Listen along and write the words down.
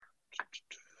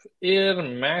Ir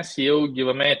mes jau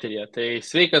gyvame eteryje. Tai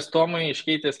sveikas Tomai,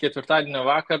 iškeitęs ketvirtadienio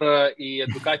vakarą į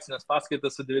edukacinės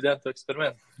paskaitas su dividendų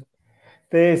eksperimentu.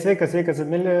 Tai sveikas,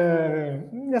 Emili.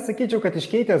 Nesakyčiau, kad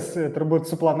iškeitęs, turbūt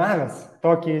suplanavęs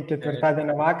tokį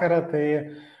ketvirtadienio vakarą, tai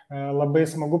labai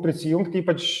smagu prisijungti,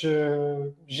 ypač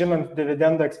žinant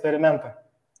dividendų eksperimentą.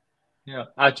 Ja,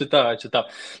 ačiū tau.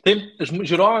 Taip,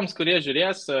 žiūrovams, kurie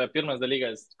žiūrės, pirmas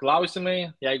dalykas – klausimai.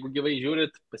 Jeigu gyvai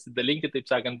žiūrit, pasidalinkit, taip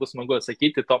sakant, bus smagu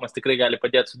atsakyti. Tomas tikrai gali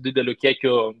padėti su dideliu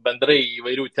kiekiu bendrai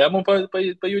įvairių temų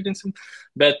pajudinsim.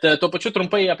 Bet tuo pačiu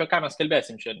trumpai apie ką mes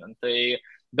kalbėsim šiandien. Tai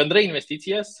bendrai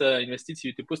investicijas,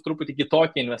 investicijų tipus, truputį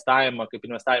kitokį investavimą kaip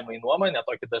investavimą į nuomą,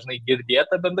 netokį dažnai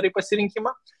girdėtą bendrai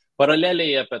pasirinkimą.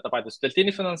 Paraleliai apie tą patį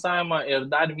sutelktinį finansavimą ir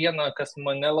dar vieną, kas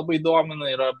mane labai domina,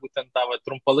 yra būtent tą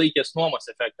trumpalaikės nuomos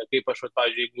efektą. Kaip aš,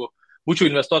 pavyzdžiui, jeigu būčiau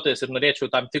investuotojas ir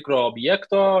norėčiau tam tikro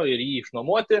objekto ir jį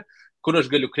išnuomoti, kur aš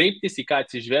galiu kreiptis, į ką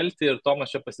atsižvelgti, ir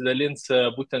Tomas čia pasidalins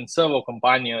būtent savo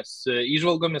kompanijos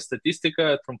įžvalgomis,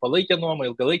 statistiką, trumpalaikę nuomą,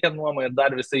 ilgalaikę nuomą ir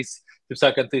dar visais, taip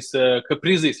sakant, tais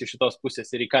kaprizais iš šitos pusės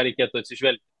ir į ką reikėtų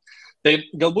atsižvelgti. Tai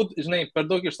galbūt, žinai, per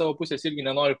daug iš savo pusės irgi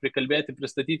nenoriu prikalbėti,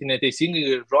 pristatyti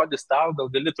neteisingai, žodis tau, gal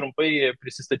gali trumpai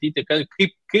prisistatyti,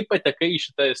 kaip patekai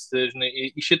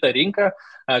į šitą rinką,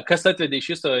 kas atvedė iš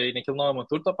viso į nekilnojamo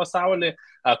turto pasaulį,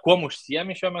 kuom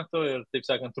užsiemi šiuo metu ir, taip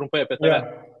sakant, trumpai apie tave.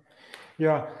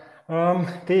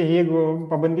 Tai jeigu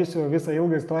pabandysiu visą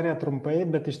ilgą istoriją trumpai,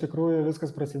 bet iš tikrųjų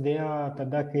viskas prasidėjo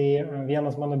tada, kai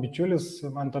vienas mano bičiulis,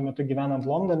 man tuo metu gyvenant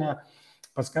Londone,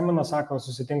 paskambino, sako,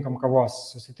 susitikom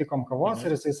kavos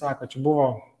ir jisai sako, čia buvo,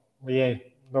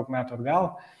 daug metų atgal,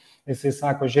 jisai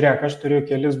sako, žiūrėk, aš turiu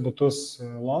kelis butus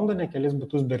Londone, kelis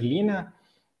butus Berlyne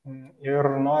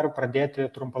ir noriu pradėti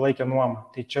trumpalaikę nuomą.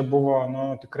 Tai čia buvo,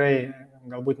 tikrai,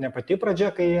 galbūt ne pati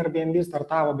pradžia, kai Airbnb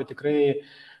startavo, bet tikrai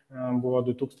buvo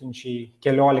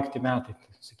 2014 metai,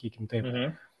 sakykim taip.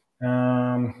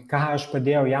 Ką aš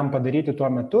padėjau jam padaryti tuo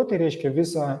metu, tai reiškia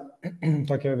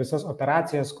visas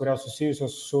operacijas, kurios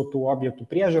susijusios su tų objektų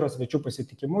priežiūros, svečių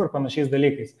pasitikimu ir panašiais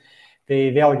dalykais. Tai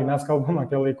vėlgi mes kalbam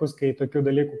apie laikus, kai tokių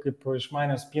dalykų kaip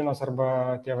išmanios spynos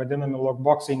arba tie vadinami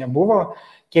lockboxai nebuvo.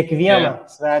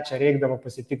 Kiekvieną svečią reikdavo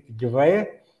pasitikti gyvai,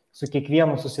 su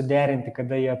kiekvienu susiderinti,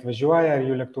 kada jie atvažiuoja, ar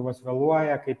jų lėktuvas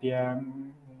vėluoja, kaip jie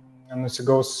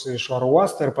nusigaus iš oro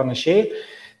uosto ir panašiai.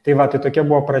 Tai tokia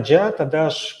buvo pradžia, tada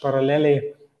aš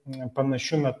paraleliai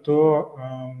panašiu metu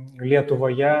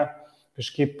Lietuvoje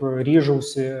kažkaip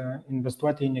ryžausi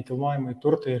investuoti į nekilnojamą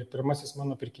turtą ir pirmasis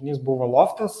mano pirkinys buvo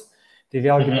loftas. Tai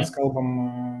vėlgi mes kalbam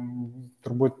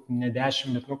turbūt ne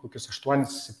 10, bet kokius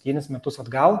 8-7 metus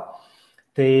atgal.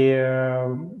 Tai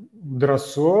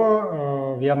drąsu,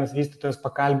 vienas vystytojas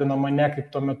pakalbino mane, kaip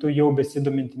tuo metu jau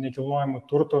besidominti nekilnojamų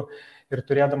turtų ir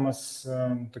turėdamas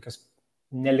tokias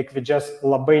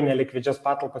labai nelikvidžias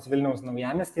patalpas Vilniaus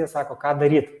Naujamiestyje, sako, ką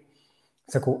daryti.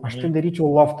 Sakau, aš tai daryčiau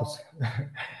loftus.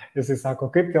 Jisai sako,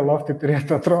 kaip tie loftai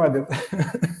turėtų atrodyti.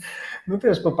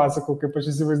 Tai aš papasakau, kaip aš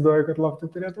įsivaizduoju, kad loftai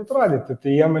turėtų atrodyti.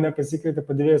 Tai jie mane pasikvietė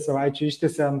po 2 savaičių,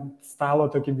 ištiesė ant stalo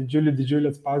tokį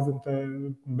didžiulį atspausdintą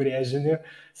brėžinį.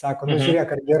 Sako,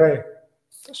 žiūrėk, ar gerai.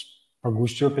 Aš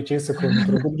pagūščiau pečiai, sakau,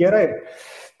 turbūt gerai.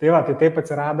 Tai taip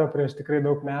atsirado prieš tikrai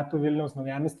daug metų Vilniaus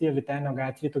Naujamiestyje, Vytenio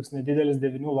gatvėje, toks nedidelis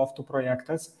 9 loftų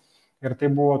projektas. Ir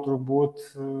tai buvo turbūt,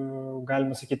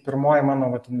 galima sakyti, pirmoji mano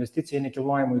investicija į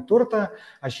nekilnojamą turtą.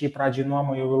 Aš jį pradžiai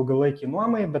nuomojau ilgalaikį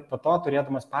nuomai, bet po to,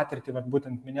 turėdamas patirtį,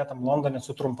 būtent minėtam Londone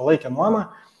su trumpalaikė nuoma,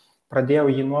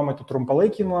 pradėjau jį nuomoti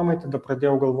trumpalaikį nuomai, tada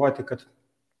pradėjau galvoti, kad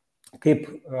kaip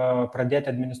pradėti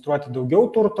administruoti daugiau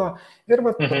turto ir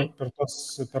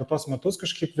per tos metus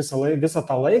kažkaip visą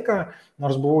tą laiką,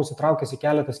 nors buvau įsitraukęs į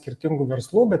keletą skirtingų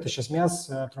verslų, bet iš esmės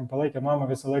trumpalaikė nuoma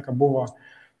visą laiką buvo,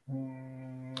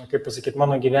 kaip pasakyti,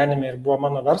 mano gyvenime ir buvo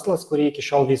mano verslas, kurį iki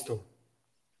šiol vystau.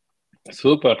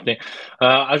 Super, tai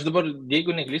aš dabar,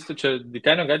 jeigu neklystu, čia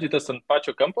Vytenio gatvėje tas ant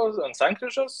pačio kampo, ant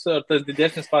sankryžos, ar tas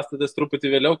didesnis pastatas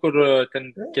truputį vėliau, kur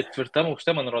ten 4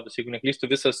 aukšte, man rodos, jeigu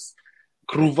neklystu, visas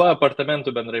krūva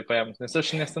apartamentų bendrai paėmus, nes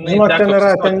aš nesenai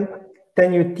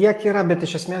ten jų tiek yra, bet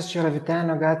iš esmės čia yra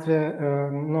Vytenio gatvė,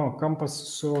 kampas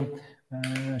su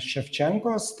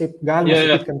Ševčenkos, taip galima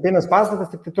sakyti, kampinis pastatas,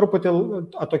 tik tai truputį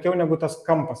atokiau negu tas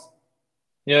kampas.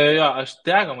 Aš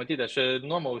teko matyti, aš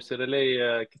nuomausi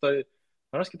realiai kitoj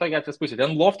gatvės pusė.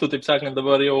 Ten loftų, taip sakant,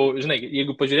 dabar jau, žinai,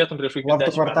 jeigu pažiūrėtum prieš kokį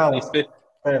 10 metų,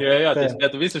 tai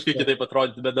spėtų visiškai kitaip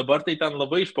atrodyti, bet dabar tai ten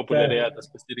labai išpopuliarėjo tas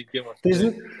pasirinkimas.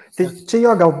 Tai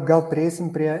čia gal prieisim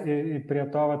prie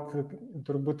to,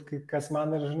 turbūt, kas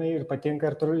man ir patinka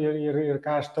ir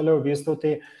ką aš toliau vystau.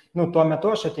 Tai tuo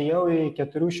metu aš atėjau į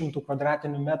 400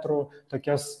 kvadratinių metrų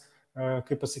tokias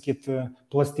kaip pasakyti,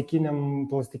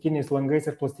 plastikiniais langais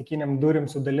ir plastikiniam durim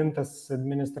sudalintas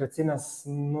administracinės,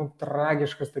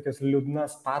 tragiškas tokias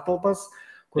liūdnas patalpas,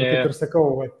 kur, kaip ir sakau,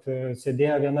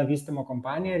 sėdėjo viena vystymo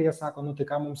kompanija ir jie sako, tai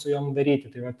ką mums su jom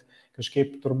daryti. Tai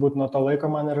kažkaip turbūt nuo to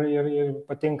laiko man ir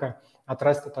patinka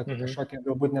atrasti tokį kažkokį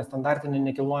galbūt nestandartinį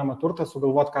nekilnojamą turtą,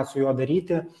 sugalvoti, ką su juo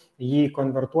daryti, jį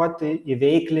konvertuoti,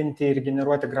 įveiklinti ir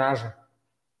generuoti grąžą.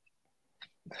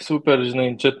 Super,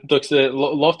 žinai, čia toks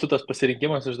loftų tas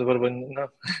pasirinkimas, aš dabar,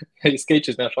 į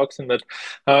skaičius nešoksim, bet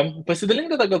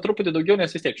pasidalinkite gal truputį daugiau,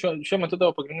 nes vis tiek šiuo metu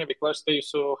tavo pagrindinė veikla tai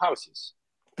su Houseys.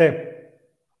 Taip.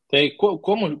 Tai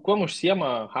kuo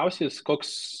užsiema Houseys,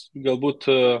 koks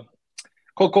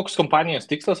kompanijos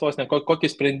tikslas, vos ne,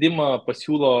 kokį sprendimą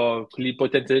pasiūlo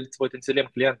potencialiem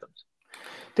klientams?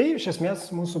 Tai iš esmės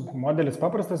mūsų modelis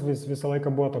paprastas, visą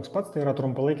laiką buvo toks pats, tai yra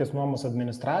trumpalaikės nuomos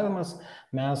administravimas.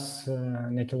 Mes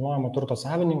nekilnojamo turto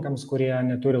savininkams, kurie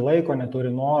neturi laiko, neturi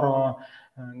noro,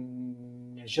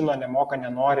 nežino, nemoka,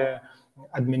 nenori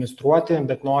administruoti,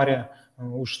 bet nori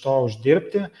už to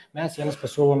uždirbti, mes jiems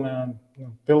pasiūlome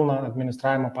pilną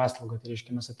administravimo paslaugą. Tai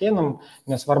reiškia, mes ateinam,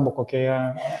 nesvarbu kokioje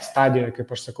stadijoje,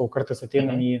 kaip aš sakau, kartais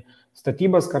ateinam į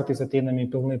statybas, kartais ateinam į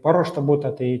pilnai paruoštą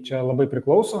butą, tai čia labai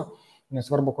priklauso.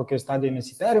 Nesvarbu, kokioje stadijoje mes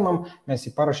jį perimam, mes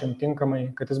jį parašėm tinkamai,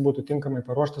 kad jis būtų tinkamai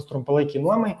paruoštas trumpalaikiai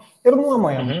nuomai ir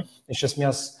nuomojam, iš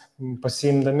esmės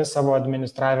pasiimdami savo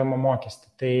administravimo mokestį.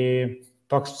 Tai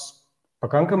toks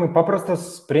pakankamai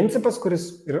paprastas principas,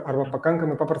 arba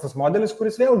pakankamai paprastas modelis,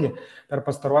 kuris vėlgi per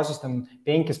pastaruosius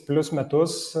 5+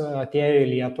 metus atėjo į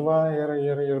Lietuvą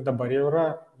ir dabar jau yra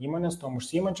įmonės tom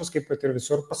užsiimančios, kaip ir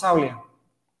visur pasaulyje.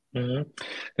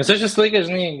 Nes aš visą laiką,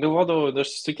 žinai, galvodavau,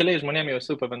 aš su keliais žmonėmis jau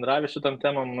esu pabendravęs šitam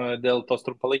temam dėl tos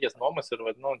trumpalaikės nuomos ir,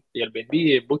 Airbnb,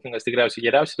 Bookingas tikriausiai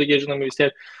geriausiai tokie žinomi vis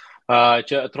tiek.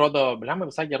 Čia atrodo,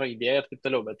 visai gera idėja ir taip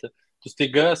toliau, bet tu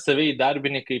staiga save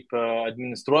įdarbini kaip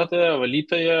administruotoją,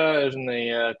 valytoją, žinai,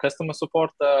 customer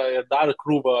supportą ir dar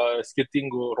krūvą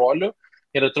skirtingų rolių.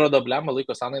 Ir atrodo,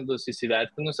 laiko sąnaudos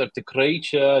įsivertinus, ar tikrai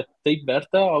čia taip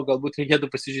verta, o galbūt reikėtų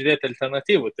pasižiūrėti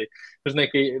alternatyvų. Tai, žinai,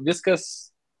 kai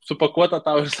viskas supakuota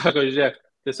tau ir sako, žiūrėk,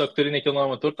 tiesiog turi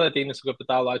nekilnojamą turtą, ateini su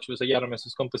kapitalu, ačiū visą gerą, mes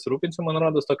viskom pasirūpinsim, man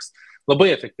rodos, toks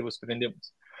labai efektyvus sprendimas.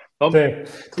 Taip.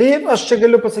 Tai aš čia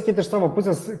galiu pasakyti iš savo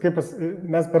pusės, kaip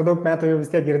mes per daug metų jau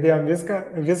vis tiek girdėjom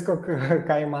visko,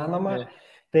 ką įmanoma.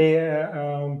 Tai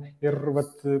ir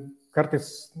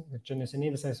kartais, čia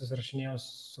neseniai visai susirašinėjau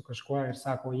su kažkuo ir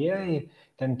sako,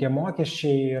 ten tie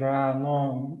mokesčiai yra,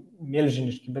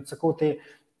 milžiniški, bet sakau, tai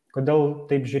kodėl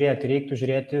taip žiūrėti? Reiktų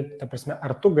žiūrėti, ta prasme,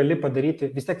 ar tu gali padaryti,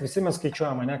 vis tiek visi mes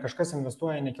skaičiuojame, kažkas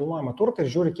investuoja į nekilnojamą turtą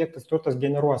ir žiūri, kiek tas turtas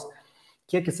generuos.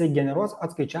 Kiek jisai generuos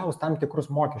atskaičiavus tam tikrus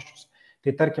mokesčius.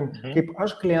 Tai tarkim, kaip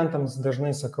aš klientams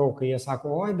dažnai sakau, kai jie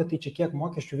sako, bet tai čia kiek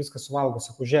mokesčių viskas suvalgo,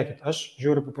 sakau, žiūrėkit, aš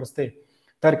žiūriu paprastai.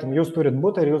 Tarkim, jūs turit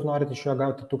butą ir jūs norite iš jo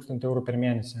gauti 1000 eurų per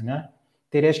mėnesį, ne?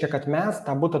 Tai reiškia, kad mes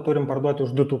tą butą turim parduoti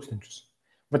už 2000.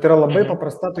 Bet yra labai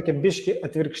paprasta tokia biški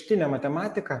atvirkštinė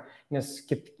matematika, nes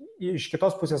iš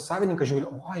kitos pusės savininkas žiūri,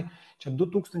 čia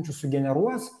 2000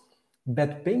 sugeneruos,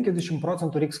 bet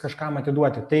 50% reiks kažkam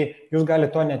atiduoti. Tai jūs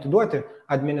galite to neatiduoti,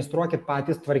 administruokit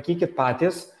patys, tvarkykit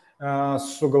patys,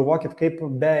 sugalvokit, kaip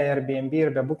be Airbnb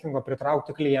ir be Bookingo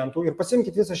pritraukti klientų ir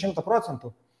pasimkit visą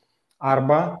 100%.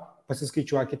 Arba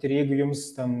pasiskaičiuokit ir jeigu jums,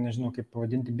 nežinau kaip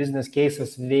pavadinti, business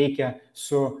cases veikia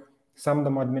su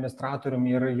samdomo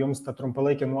administratoriumi ir jums ta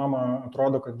trumpalaikė nuoma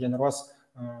atrodo, kad generuos,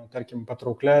 tarkim,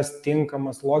 patrauklės,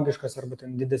 tinkamas, logiškas arba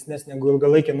didesnės negu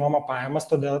ilgalaikė nuoma pajamas,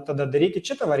 tada darykit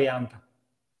šitą variantą.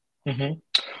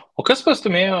 O kas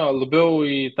pastumėjo labiau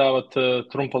į tą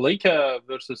trumpalaikę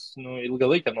versus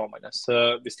ilgalaikę nuomą? Nes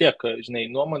vis tiek, žinai,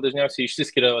 nuoma dažniausiai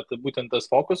išsiskiria būtent tas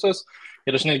fokusas.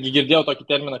 Ir aš netgi girdėjau tokį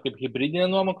terminą kaip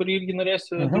hibridinė nuoma, kurį irgi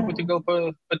norėsiu truputį gal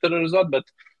paterorizuoti,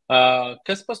 bet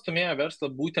kas pastumėjo verslą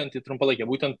būtent į trumpalaikę?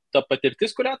 Būtent ta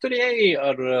patirtis, kurią turėjai,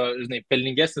 ar, žinai,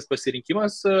 pelningesnis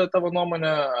pasirinkimas tavo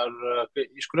nuomonė, ar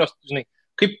iš kurios, žinai,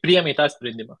 kaip priėmei tą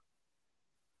sprendimą?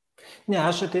 Ne,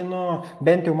 aš ateinu,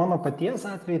 bent jau mano paties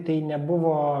atveju, tai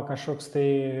nebuvo kažkoks tai,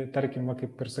 tarkim,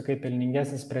 kaip ir sakai,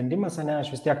 pelningesnis sprendimas,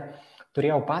 aš vis tiek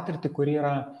turėjau patirtį, kuri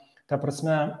yra, ta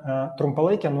prasme,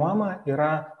 trumpalaikė nuoma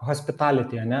yra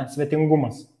hospitality,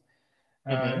 svetingumas.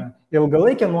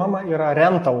 Ilgalaikė nuoma yra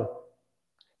rental.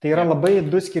 Tai yra labai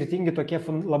du skirtingi tokie,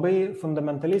 labai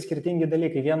fundamentaliai skirtingi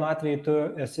dalykai. Vienu atveju tu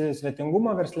esi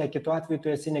svetingumo versle, kitu atveju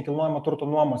tu esi nekilnojamo turto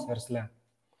nuomos versle.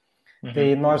 Tai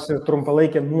nors ir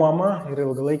trumpalaikė nuoma ir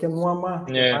ilgalaikė nuoma,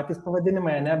 tai patys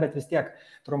pavadinimai, ne, bet vis tiek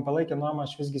trumpalaikė nuoma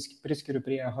aš visgi priskiriu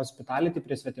prie hospitality,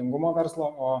 prie svetingumo verslo,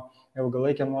 o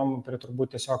ilgalaikė nuoma prie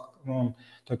turbūt tiesiog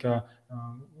tokio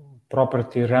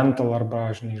property rental arba,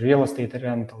 real estate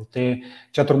rental. Tai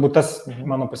čia turbūt tas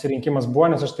mano pasirinkimas buvo,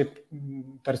 nes aš taip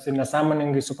tarsi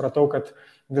nesąmoningai supratau, kad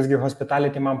visgi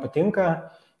hospitality man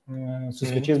patinka, su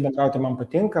svečiais bendrauti man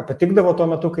patinka, patikdavo tuo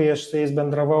metu, kai aš su jais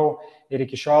bendravau ir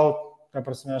iki šiol, ta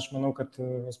prasme, aš manau, kad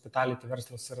hospitality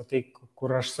verslas yra tai,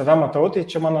 kur aš save matau, tai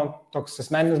čia mano toks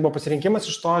asmeninis buvo pasirinkimas,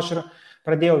 iš to aš ir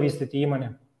pradėjau vystyti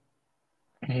įmonę.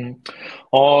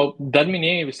 O dar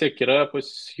minėjai, vis tiek yra pas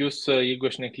jūs,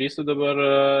 jeigu aš neklystu dabar,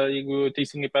 jeigu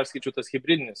teisingai perskaičiu, tas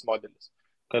hybridinis modelis,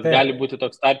 kad gali būti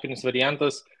toks tarpinis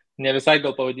variantas, ne visai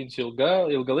gal pavadinsiu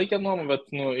ilgalaikė nuoma, bet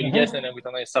ilgesnė negu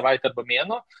tenai savaitę arba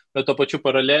mėnuo, bet to pačiu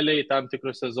paraleliai tam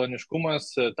tikras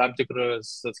sezoniškumas, tam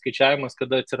tikras atskaičiavimas,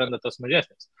 kada atsiranda tas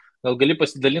mažesnis. Gal gali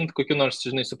pasidalinti kokiu nors,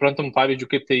 suprantamų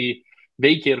pavyzdžių, kaip tai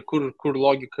veikia ir kur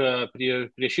logika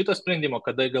prie šito sprendimo,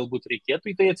 kada galbūt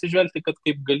reikėtų į tai atsižvelgti, kad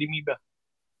kaip galimybė?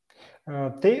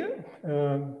 Tai,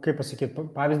 kaip pasakyti,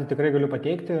 pavyzdį tikrai galiu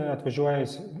pateikti, atvažiuoja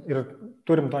ir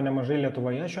turim to nemažai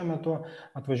Lietuvoje šiuo metu,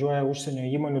 atvažiuoja užsienio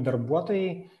įmonių darbuotojai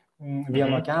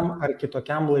vienokiam ar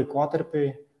kitokiam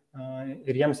laikotarpiui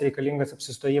ir jiems reikalingas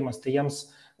apsistojimas. Tai jiems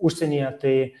užsienyje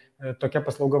tai tokia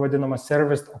paslauga vadinama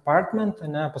serviced apartment,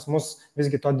 ne, pas mus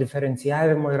visgi to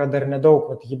diferencijavimo yra dar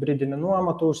nedaug, hibridinė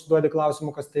nuoma, tu užsiduodi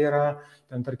klausimų, kas tai yra,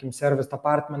 ten tarkim serviced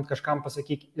apartment, kažkam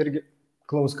pasakyk irgi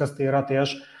klaus, kas tai yra, tai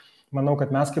aš manau,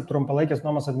 kad mes kaip trumpalaikės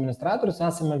nuomos administratorius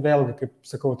esame vėlgi, kaip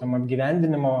sakau, tam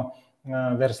apgyvendinimo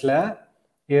versle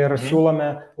ir siūlome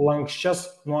lankščias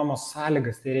nuomos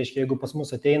sąlygas. Tai reiškia, jeigu pas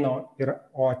mus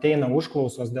ateina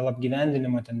užklausos dėl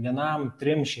apgyvendinimo ten 1,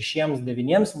 3, 6,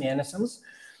 9 mėnesiams,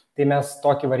 tai mes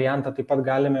tokį variantą taip pat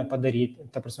galime padaryti,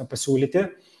 ta prasme pasiūlyti.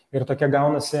 Ir tokia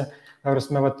gaunasi, ta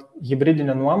prasme,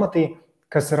 hibridinė nuoma, tai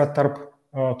kas yra tarp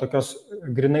tokios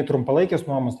grinai trumpalaikės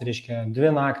nuomos, tai reiškia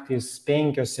 2 naktys,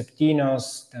 5, 7,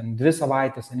 2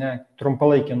 savaitės, ne,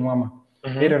 trumpalaikė nuoma.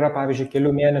 Ir yra, pavyzdžiui,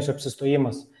 kelių mėnesių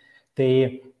apsistojimas. Tai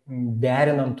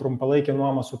derinant trumpalaikę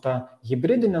nuomą su ta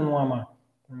hibridinė nuoma,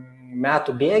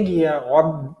 metų bėgyje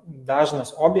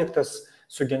dažnas objektas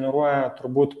sugeneruoja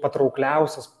turbūt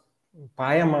patraukliausias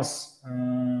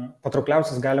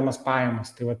galimas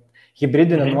pajamas. Tai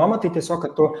hibridinė nuoma tai tiesiog,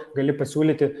 kad tu gali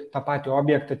pasiūlyti tą patį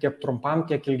objektą tiek trumpam,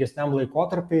 tiek ilgesniam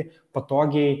laikotarpiui,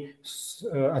 patogiai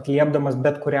atliepdamas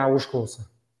bet kurią užklausą.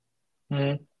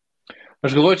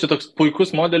 Aš galvoju, čia toks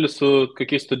puikus modelis su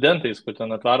kokiais studentais, kur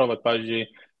ten atvaro, pavyzdžiui,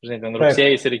 ten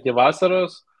rugsėjais ir iki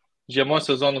vasaros, žiemos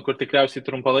sezonų, kur tikriausiai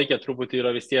trumpalaikė truputį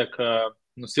yra vis tiek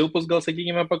nusilpus, gal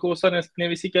sakykime, paklausa, nes ne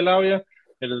visi keliauja,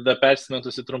 ir tada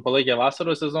persimetusi trumpalaikė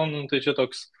vasaros sezonų, tai čia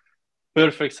toks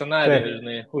perfect scenarijus,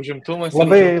 užimtumas.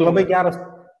 Labai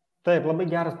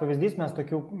geras pavyzdys, mes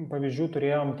tokių pavyzdžių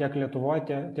turėjom tiek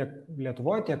Lietuvoje,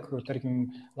 tiek, tarkim,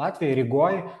 Latvijoje,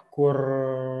 Rygoje, kur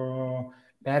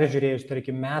peržiūrėjus,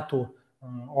 tarkim, metų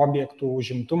objektų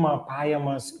užimtumą,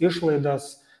 pajamas,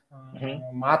 išlaidas,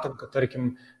 matom, kad, tarkim,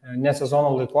 ne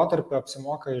sezono laikotarpiu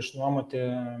apsimoka išnuomoti,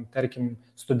 tarkim,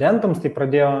 studentams,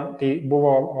 tai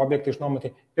buvo objektai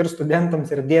išnuomoti ir studentams,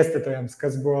 ir dėstytojams,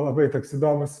 kas buvo labai toks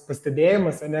įdomus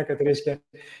pastebėjimas, ne, kad reiškia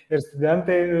ir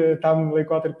studentai tam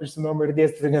laikotarpiu išsinuomo ir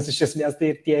dėstytojai, nes iš esmės tai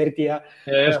ir tie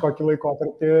kažkokį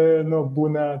laikotarpį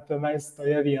būna tenais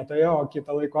toje vietoje, o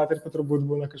kitą laikotarpį turbūt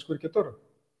būna kažkur kitur.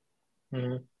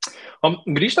 O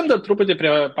grįžtam dar truputį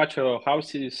prie pačio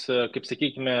Houseys, kaip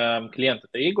sakykime, klientą.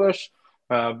 Tai jeigu aš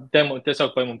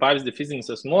tiesiog paimu pavyzdį, fizinis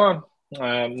asmuo,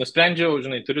 nusprendžiau,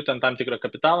 turiu ten tam tikrą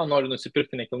kapitalą, noriu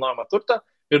nusipirkti nekilnojamą turtą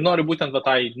ir noriu būtent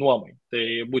tai nuomai. Tai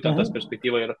būtent tas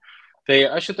perspektyva yra. Tai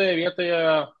aš šitoje vietoje,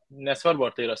 nesvarbu,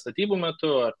 ar tai yra statybų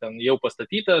metu, ar ten jau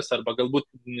pastatytas, arba galbūt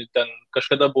ten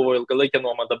kažkada buvo ilgalaikė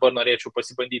nuoma, dabar norėčiau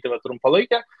pasibandyti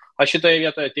trumpalaikę, aš šitoje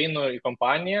vietoje ateinu į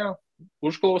kompaniją,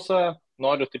 užklausą,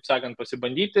 noriu, taip sakant,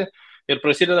 pasibandyti ir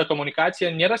prasideda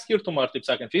komunikacija, nėra skirtumo, ar, taip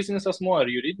sakant, fizinis asmuo, ar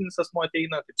juridinis asmuo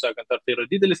ateina, taip sakant, ar tai yra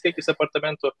didelis kiekis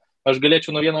apartamentų, aš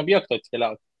galėčiau nuo vieno objekto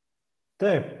atkeliauti.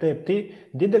 Taip, tai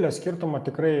didelio skirtumo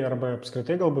tikrai, arba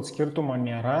apskritai galbūt skirtumo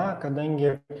nėra,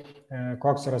 kadangi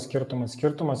koks yra skirtumas?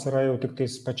 Skirtumas yra jau tik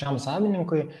tais pačiam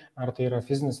savininkui, ar tai yra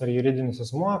fizinis ar juridinis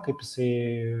asmuo,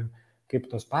 kaip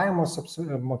tos pajamos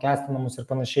apmokestinamos ir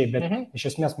panašiai, bet iš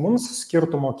esmės mums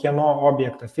skirtumo, kieno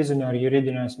objektą fizinio ar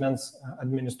juridinio asmens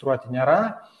administruoti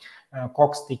nėra,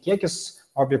 koks tai kiekis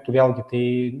objektų, vėlgi tai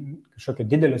kažkokio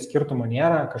didelio skirtumo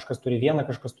nėra, kažkas turi 1,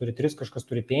 kažkas turi 3, kažkas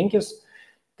turi 5,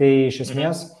 Tai iš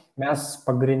esmės mes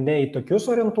pagrindė į tokius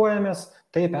orientuojamės,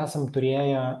 taip esam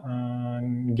turėję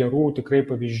gerų tikrai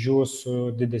pavyzdžių su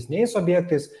didesniais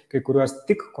objektais, kai kuriuos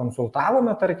tik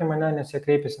konsultavome, tarkim, nes jie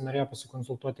kreipėsi, norėjo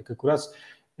pasikonsultuoti, kai kuriuos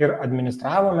ir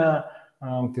administravome,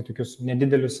 tai tokius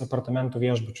nedidelius apartamentų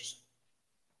viešbučius.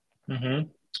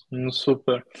 Nu,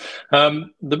 super.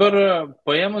 Dabar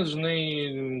paėmus, žinai,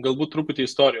 galbūt truputį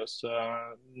istorijos.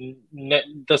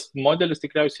 Tas modelis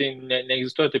tikriausiai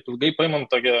neegzistuoja taip ilgai, paimam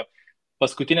tokią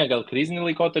paskutinę gal krizinį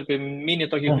laikotarpį, mini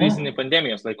tokį krizinį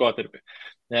pandemijos laikotarpį.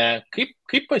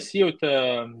 Kaip pasijautė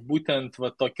būtent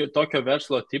tokio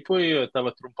verslo tipui,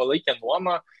 tavo trumpalaikė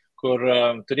nuoma, kur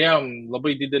turėjom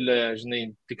labai didelį, žinai,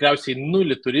 tikriausiai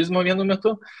nulį turizmo vienu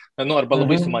metu, arba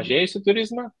labai sumažėjusi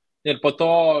turizmą, ir po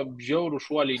to žiaurų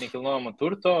šuolį į nekilnojamo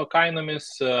turto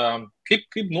kainomis.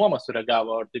 Kaip nuoma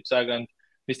sureagavo, ar taip sakant,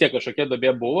 vis tiek kažkokia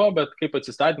duobė buvo, bet kaip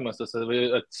atsistatymas tas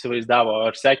atsivaizdavo,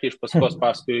 ar sekė iš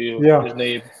paskui,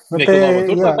 žinai, nekilnojamo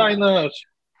turto kainą?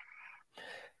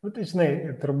 Tai žinai,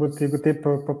 turbūt, jeigu taip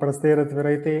paprastai ir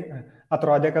atvirai, tai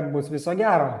atrodė, kad bus viso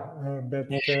gero, bet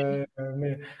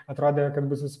pradžioje atrodė,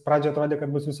 kad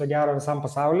bus viso gero visam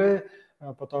pasauliui,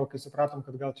 po to, kai supratom,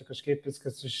 kad gal čia kažkaip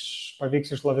viskas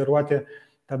pavyks išlaviruoti,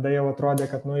 tada jau atrodė,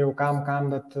 kad jau kam,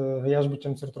 bet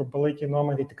viešbučiams ir trumpalaikiai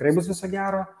nuomai tai tikrai bus viso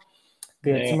gero.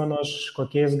 Tai atsimenu, aš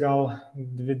kokiais gal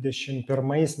 21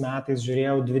 metais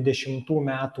žiūrėjau 20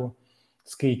 metų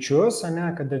skaičius,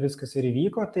 kada viskas ir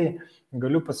įvyko, tai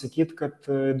galiu pasakyti, kad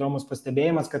įdomus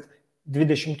pastebėjimas, kad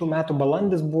 20 metų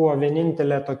balandis buvo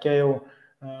vienintelė tokia jau,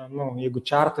 jeigu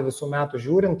čartą visų metų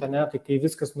žiūrint, tai kai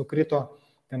viskas nukrito,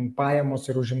 ten pajamos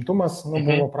ir užimtumas,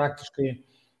 buvo praktiškai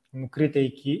nukritę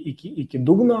iki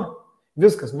dugno,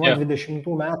 viskas nuo 20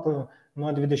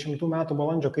 metų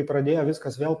balandžio, kai pradėjo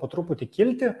viskas vėl po truputį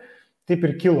kilti, taip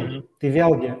ir kilo. Tai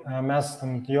vėlgi, mes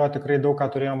jo tikrai daug ką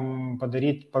turėjom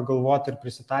padaryti, pagalvoti ir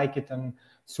prisitaikyti,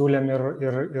 siūlėm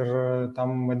ir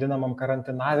tam vadinamam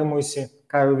karantinavimuisi,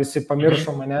 ką jau visi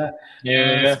pamiršom,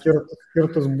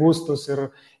 skirtus būstus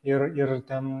ir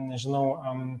ten, nežinau,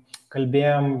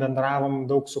 kalbėjom, bendravom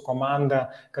daug su komanda,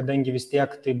 kadangi vis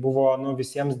tiek tai buvo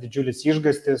visiems didžiulis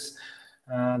išgąstis.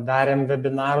 Darėm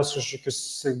webinarus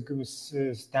kažkokius,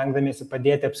 stengdamiesi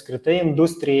padėti apskritai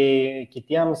industrijai,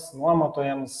 kitiems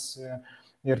nuomotojams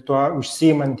ir tuo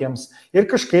užsiimantiems. Ir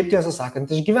kažkaip, tiesą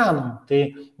sakant, išgyvenom. Tai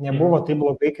nebuvo taip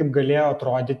blogai, kaip galėjo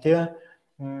atrodyti.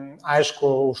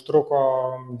 Aišku, užtruko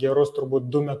gerus turbūt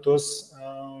 2 metus,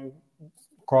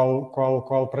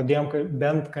 kol pradėjom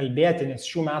bent kalbėti, nes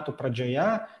šių metų pradžioje,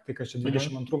 tai kad čia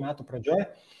 22 metų pradžioje,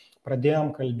 pradėjom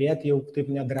kalbėti jau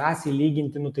taip nedrąsiai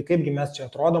lyginti, tai kaipgi mes čia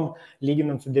atrodom,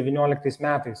 lyginant su 19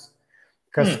 metais,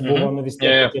 kas buvo vis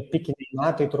tiek tokie pikiniai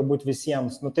metai turbūt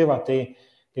visiems.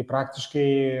 Tai praktiškai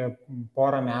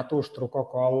porą metų užtruko,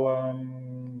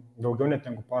 daugiau net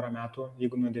negu porą metų,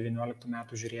 jeigu nuo 19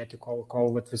 metų žiūrėti,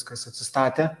 kol viskas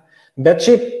atsistatė. Bet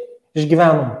šiaip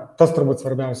išgyvenom, tas turbūt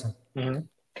svarbiausia.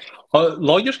 O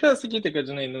logiška sakyti, kad,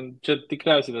 žinai, čia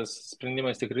tikriausiai tas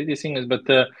sprendimas tikrai teisingas, bet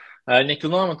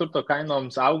nekilnojamo turto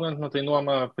kainoms augant, tai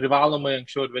nuoma privalomai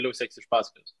anksčiau ir vėliau seks iš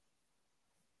paskos.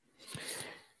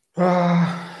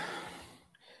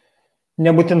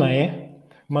 Nebūtinai.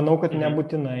 Manau, kad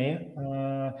nebūtinai.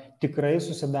 Tikrai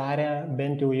susidarė,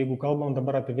 bent jau jeigu kalbam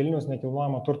dabar apie Vilniaus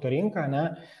nekilnojamo turto rinką,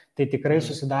 tai tikrai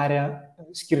susidarė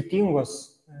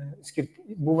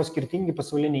buvo skirtingi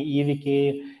pasauliniai įvykiai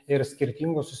ir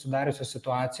skirtingos susidariusios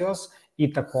situacijos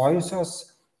įtakojusios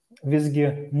visgi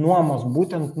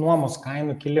būtent nuomos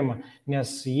kainų kilimą.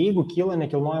 Nes jeigu kyla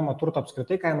nekilnojamo turto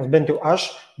apskritai kainos, bent jau aš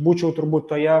būčiau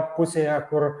turbūt toje pusėje,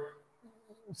 kur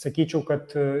sakyčiau,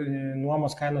 kad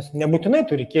nuomos kainos nebūtinai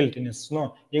turi kilti, nes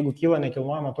jeigu kyla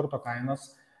nekilnojamo turto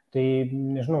kainos, tai,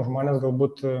 nežinau, žmonės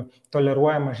galbūt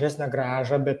toleruoja mažesnę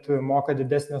grąžą, bet moka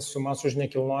didesnės sumas už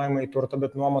nekilnojamą į turtą,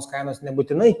 bet nuomos kainos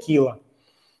nebūtinai kyla.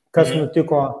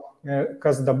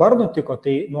 Kas dabar nutiko,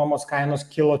 tai nuomos kainos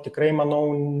kilo tikrai,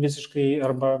 manau, visiškai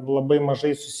arba labai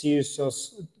mažai susijusios,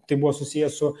 tai buvo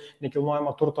susijęs su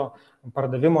nekilnojamo turto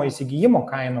pardavimo įsigijimo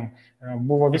kainom.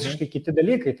 Buvo visiškai kiti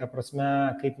dalykai, ta prasme,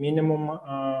 kaip minimum,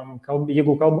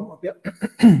 jeigu kalbam apie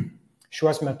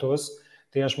šiuos metus,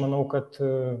 tai aš manau, kad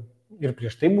ir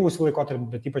prieš tai buvusi laikotarpį,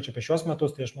 bet ypač apie šios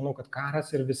metus, tai aš manau, kad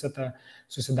karas ir visa ta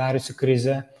susidariusi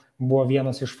krizė buvo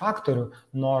vienas iš faktorių,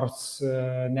 nors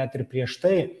net ir prieš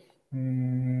tai,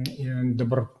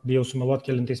 dabar bijau sumeluoti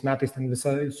kelintais metais, ten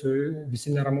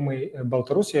visi neramumai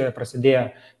Baltarusijoje prasidėjo,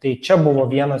 tai čia buvo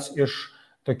vienas iš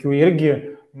tokių irgi,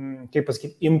 kaip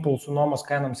pasakyti, impulsų nuomos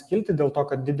kainoms kilti, dėl to,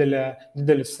 kad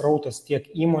didelis srautas tiek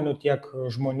įmonių, tiek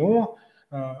žmonių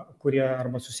kurie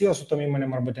arba susiję su tom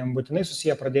įmonėm, arba ten būtinai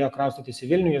susiję, pradėjo kraustytis į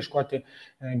Vilnių, ieškoti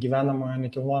gyvenamojo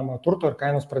nekilnojamo turto ir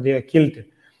kainos pradėjo kilti.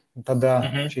 Tada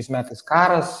šiais metais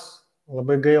karas,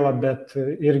 labai gaila, bet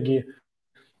irgi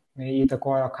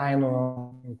įtakojo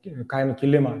kainų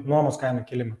kilimą, nuomos kainų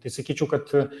kilimą. Tai sakyčiau,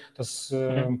 kad tas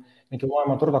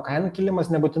nekilnojamo turto kainų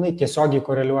kilimas nebūtinai tiesiogiai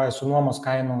koreliuoja su nuomos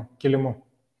kainų kilimu.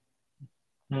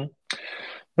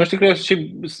 Aš tikriausiai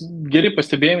geri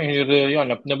pastebėjimai ir jo,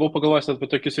 nebuvau pagalvojęs apie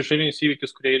tokius išorinius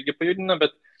įvykius, kurie irgi pajudina,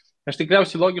 bet aš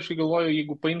tikriausiai logiškai galvoju,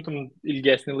 jeigu paimtum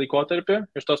ilgesnį laikotarpį,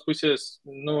 iš tos pusės,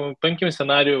 paimkim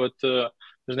scenarijų,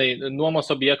 žinai, nuomos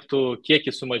objektų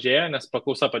kiekis sumažėja, nes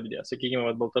paklausa padidėjo,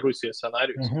 sakykime, Baltarusijos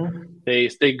scenarijus. Tai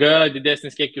staiga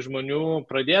didesnis kiekis žmonių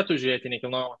pradėtų žiūrėti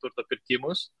nekilnojamo turto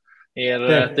pirkimus ir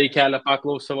tai kelia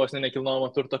paklausą vos nekilnojamo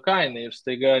turto kainą ir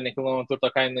staiga nekilnojamo turto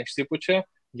kaina išsipučia.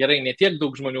 Gerai, ne tiek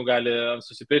daug žmonių gali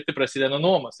susipirkti, prasideda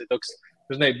nuomos. Tai toks,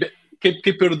 žinai,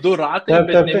 kaip ir du ratai,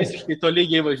 bet ne visiškai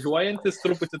tolygiai važiuojantis,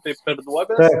 truputį taip per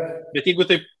duobės. Bet jeigu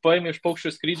taip paėmė iš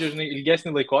paukščio skrydžio, žinai,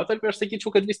 ilgesnį laikotarpį, aš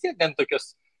sakyčiau, kad vis tiek ten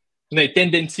tokios, žinai,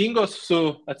 tendencingos su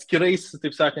atskirais,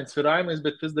 taip sakant, svyravimais,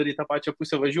 bet vis dar į tą pačią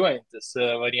pusę važiuojantis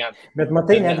variantai. Bet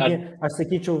matai, netgi, aš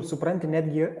sakyčiau, supranti,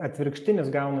 netgi atvirkštinis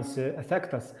gaunasi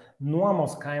efektas.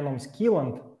 Nuomos kainoms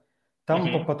kylant,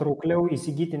 tampa patraukliau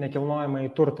įsigyti nekilnojamą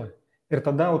į turtą. Ir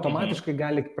tada automatiškai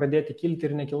gali pradėti kilti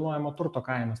ir nekilnojamo turto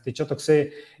kainos. Tai čia toksai,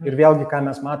 ir vėlgi, ką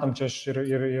mes matom, čia aš ir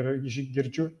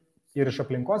girdžiu ir iš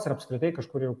aplinkos, ir apskritai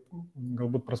kažkur jau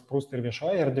galbūt prasprūsta ir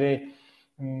viešoje erdvėje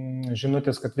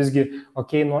žinutės, kad visgi,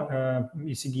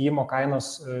 įsigijimo kainos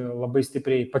labai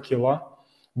stipriai pakilo,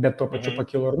 bet tuo pačiu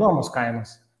pakilo ir nuomos kainos,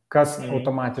 kas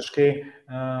automatiškai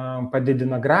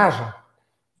padidina grąžą.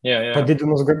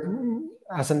 Padidinus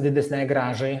esant didesniai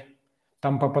grąžai,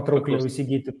 tampa patraukliau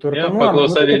įsigyti turtą.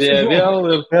 Paklausa didėja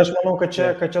vėl. Tai aš manau, kad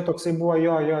čia toksai buvo,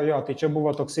 tai čia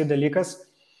buvo toksai dalykas.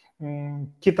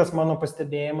 Kitas mano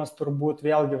pastebėjimas turbūt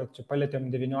vėlgi, čia palėtėm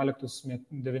 19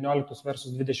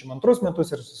 versus 22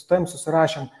 metus ir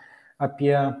susirašėm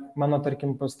apie mano,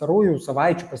 tarkim, pastarųjų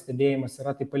savaičių pastebėjimas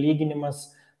yra tai palyginimas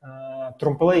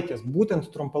trumpalaikės,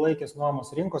 būtent trumpalaikės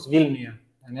nuomos rinkos Vilniuje.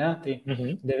 Tai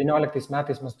 19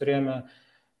 metais mes turėjome,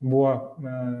 buvo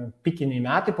pikiniai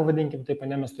metai, pavadinkim taip,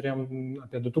 mes turėjom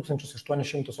apie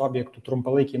 2800 objektų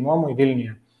trumpalaikiai nuomai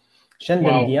Vilniuje.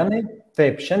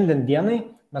 Šiandien dienai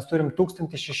mes turim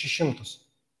 1600.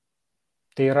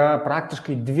 Tai yra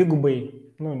praktiškai dvigubai,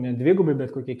 ne dvigubai, bet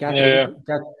kokie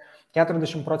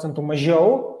 40% mažiau,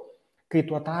 kai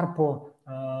tuo tarpu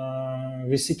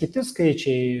visi kiti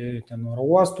skaičiai, ten oro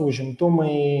uostų,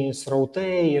 užimtumai,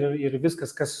 srautai ir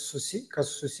viskas, kas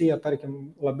susiję, tarkim,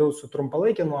 labiau su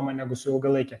trumpalaikė nuoma negu su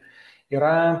ilgalaikė,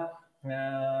 yra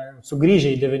sugrįžę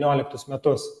į 19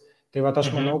 metus. Tai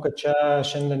aš manau, kad čia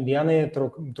šiandien dienai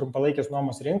trumpalaikės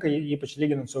nuomos rinka, ypač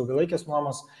lyginant su ilgalaikės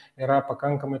nuomos, yra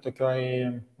pakankamai tokioj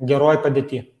geroj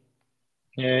padėty.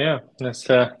 Nes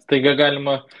taiga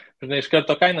galima, žinai, iš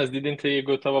karto kainas didinti,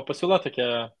 jeigu tavo pasiūla tokia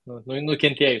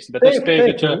nukentėjusi. Bet aš spėju,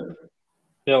 kad čia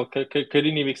vėl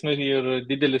kariniai veiksmai ir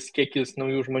didelis kiekis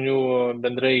naujų žmonių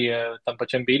bendrai tam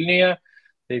pačiam Vilniuje,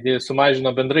 tai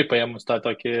sumažino bendrai paėmus tą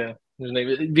tokį, žinai,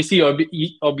 visi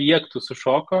objektų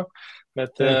sušoko.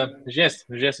 Bet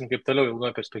žiūrėsim kaip toliau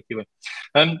ilgoje perspektyvoje.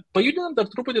 Pajudinant dar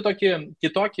truputį tokį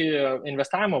kitokį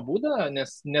investavimo būdą, nes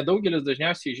nedaugelis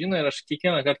dažniausiai žino ir aš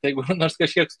kiekvieną kartą, jeigu nors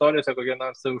kažkiek istorijose kokią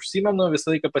nors užsimenu, visą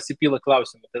laiką pasipila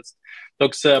klausimai. Tas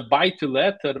toks buy to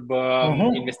let arba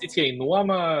investicija į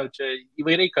nuomą, čia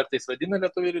įvairiai kartais vadina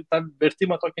lietuviai ir tą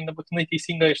vertimą tokį nebūtinai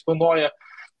teisingą išplanuoja.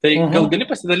 Tai gal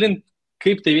gali pasidalinti,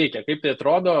 kaip tai veikia, kaip tai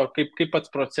atrodo, kaip pats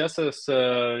procesas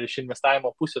iš investavimo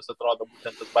pusės atrodo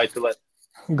būtent tas buy to let?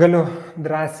 Galiu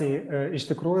drąsiai. Iš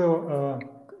tikrųjų,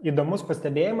 įdomus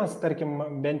pastebėjimas,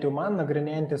 tarkim, bent jau man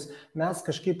nagrinėjantis, mes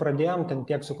kažkaip pradėjom ten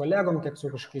tiek su kolegom, tiek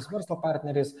su kažkokiais verslo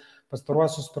partneriais,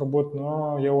 pastaruosius turbūt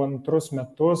jau antrus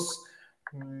metus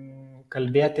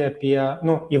kalbėti apie,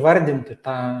 įvardinti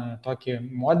tą tokį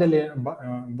modelį,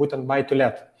 būtent buy to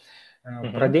let.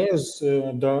 Pradėjus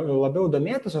labiau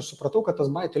domėtis, aš supratau, kad tas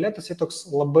buy to let, jisai toks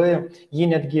labai, jį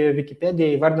netgi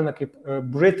Wikipedija įvardina kaip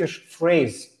British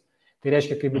phrase, tai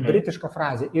reiškia kaip britiška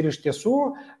frazė. Ir iš tiesų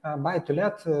buy to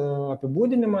let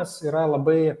apibūdinimas yra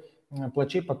labai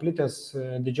plačiai paplitęs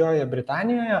Didžiojoje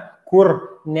Britanijoje,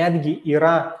 kur netgi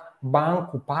yra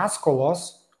bankų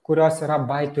paskolos, kurios yra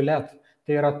buy to let.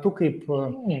 Tai yra tu kaip,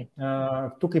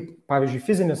 pavyzdžiui,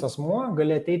 fizinis asmuo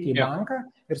gali ateiti į banką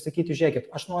ir sakyti, žiūrėkit,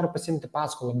 aš noriu pasiimti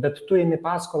paskolą, bet tu imi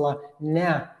paskolą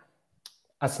ne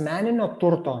asmeninio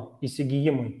turto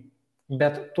įsigijimui,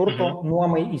 bet turto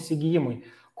nuomai įsigijimui.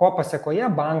 Ko pasekoje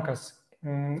bankas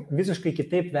visiškai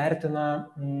kitaip vertina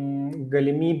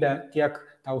galimybę tiek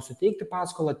tau suteikti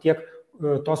paskolą, tiek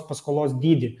tos paskolos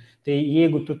dydį. Tai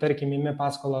jeigu tu, tarkim, imi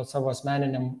paskolą savo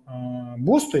asmeniniam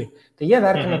būstui, tai jie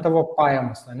vertina tavo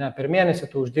pajamas. Ne? Per mėnesį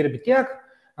tu uždirbi tiek,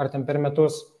 ar ten per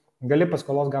metus gali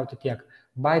paskolos gauti tiek.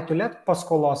 Buy to let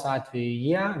paskolos atveju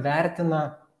jie vertina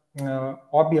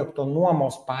objekto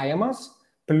nuomos pajamas,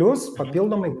 plus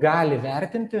papildomai gali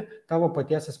vertinti tavo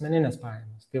paties asmeninės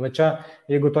pajamas. Tai va čia,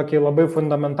 jeigu tokį labai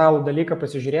fundamentalų dalyką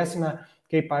pasižiūrėsime,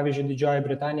 kaip, pavyzdžiui, Didžioji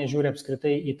Britanija žiūri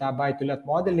apskritai į tą buy to let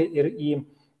modelį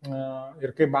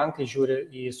ir kaip bankai žiūri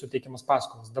į suteikiamas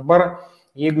paskolas. Dabar,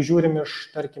 jeigu žiūrim iš,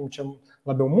 tarkim, čia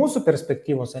labiau mūsų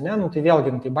perspektyvos, ne, nu, tai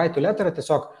vėlgi, tai buy to let yra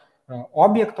tiesiog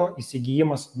objekto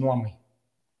įsigijimas nuomai.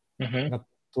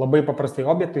 Labai paprastai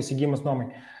objekto įsigijimas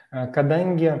nuomai.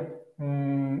 Kadangi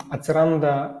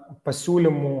atsiranda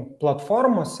pasiūlymų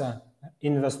platformose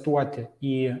investuoti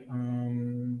į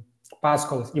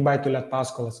paskolas, į buy to let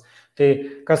paskolas,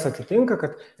 tai kas atsitinka,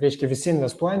 kad, reiškia, visi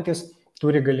investuojantis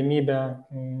turi galimybę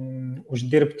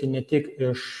uždirbti ne tik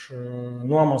iš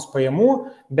nuomos pajamų,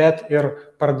 bet ir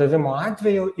pardavimo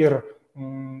atveju ir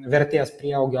vertės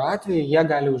prieaugio atveju jie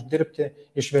gali uždirbti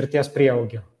iš vertės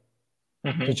prieaugio.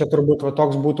 Tai čia turbūt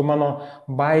toks būtų mano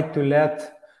buy to let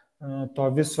to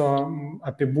viso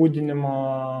apibūdinimo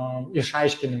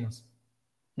išaiškinimas.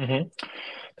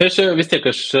 Tai aš vis tiek,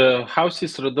 aš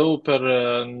Houseys radau per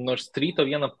Nord Street'o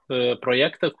vieną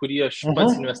projektą, kurį aš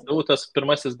pats investavau, tas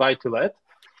pirmasis buy to let.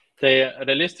 Tai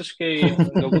realistiškai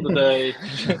galbūt tada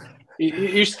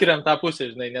išskiriam tą pusę,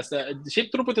 žinai, nes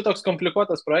šiaip truputį toks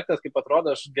komplikuotas projektas, kaip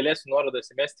atrodo, aš galėsiu nuorodą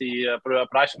įsimesti į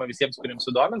aprašymą visiems, kuriems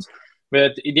sudomins,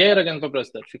 bet idėja yra gan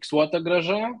paprasta. Fiksuota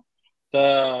grąža, ta,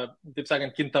 taip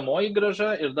sakant, kintamoji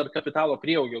grąža ir dar kapitalo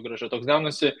prieaugio grąža. Toks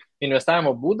gaunasi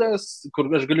investavimo būdas, kur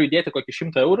aš galiu įdėti kokį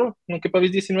 100 eurų, kaip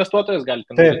pavyzdys investuotojas, gali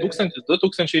ten 1000,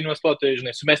 2000 investuotojai,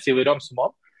 žinai, sumesti įvairiom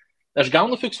sumom. Aš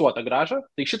gaunu fiksuotą grąžą,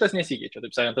 tai šitas nesikeičia,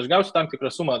 taip sakant, aš gausiu tam tikrą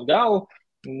sumą atgal,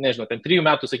 nežinau, ten 3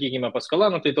 metų, sakykime,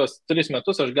 paskola, nu tai tos 3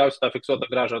 metus aš gausiu tą fiksuotą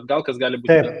grąžą atgal, kas gali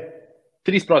būti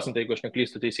 3%, jeigu aš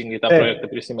neklystu teisingai tą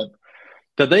projektą prisimenu.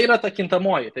 Tada yra ta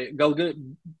kintamoji, tai gal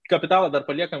kapitalą dar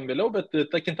paliekam vėliau, bet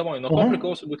ta kintamoji, nuo ko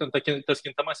priklauso būtent tas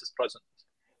kintamasis procentas?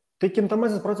 Tai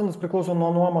kintamasis procentas priklauso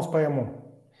nuo nuomos pajamų.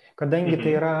 Kadangi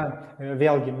tai yra,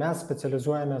 vėlgi, mes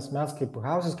specializuojamės, mes kaip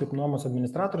Houseys, kaip nuomos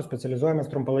administratorius, specializuojamės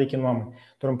trumpalaikį nuomą.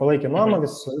 Trumpalaikį nuomą,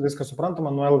 viskas suprantama,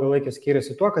 nuo ilgalaikės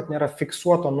skiriasi tuo, kad nėra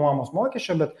fiksuoto nuomos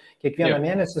mokesčio, bet kiekvieną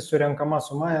mėnesį surenkama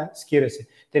suma skiriasi.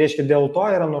 Tai reiškia, dėl to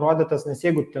yra nurodytas, nes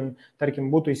jeigu ten,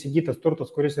 tarkim, būtų įsigytas turtas,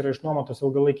 kuris yra išnuomotas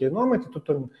ilgalaikiai nuomai, tai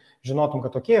tu žinotum,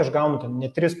 kad aš gaunu ten ne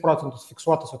 3%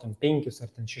 fiksuotas, o ten 5 ar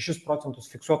ten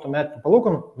 6% fiksuotų metinių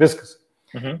palūkanų, viskas.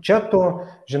 Čia tu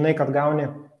žinai, kad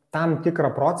gauni tam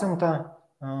tikrą procentą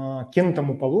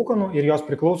kintamų palūkanų ir jos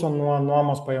priklauso nuo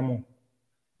nuomos pajamų.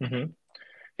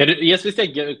 Ir jas vis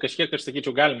tiek kažkiek, aš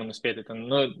sakyčiau, galima nuspėti, ten,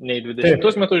 nu, ne į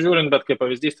 20 metus žiūrint, bet kaip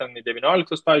pavyzdys, ten į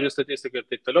 19, pavyzdžiui, statistiką ir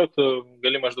taip toliau, tu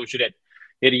gali maždaug žiūrėti.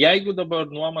 Ir jeigu dabar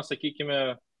nuoma,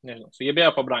 sakykime, nežinau,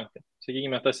 sugebėjo pabrangti,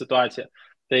 sakykime, tą situaciją,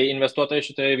 tai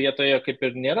investuotojas šitoje vietoje kaip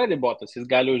ir nėra ribotas, jis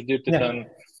gali uždirbti ten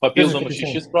papildomus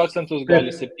 6%,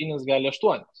 gali 7, gali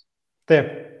 8.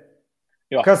 Taip.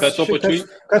 Jo,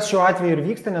 kas šiuo atveju ir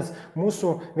vyksta, nes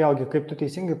mūsų, vėlgi, kaip tu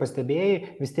teisingai pastebėjai,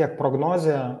 vis tiek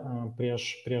prognozė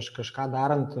prieš kažką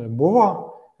darant buvo,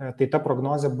 tai ta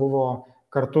prognozė buvo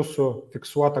kartu su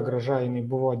fiksuota grąža, jinai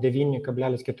buvo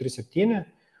 9,47,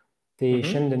 tai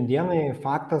šiandien dienai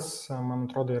faktas, man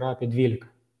atrodo, yra apie 12.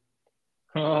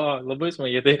 Labai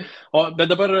smagiai. Bet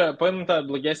dabar paimant tą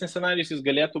blogesnį scenarijus, jis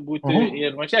galėtų būti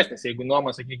ir mažesnis. Jeigu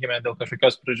nuoma, sakykime, dėl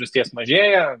kažkokios priežasties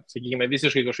mažėja, sakykime,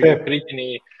 visiškai kažkokie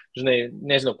kritiniai, žinai,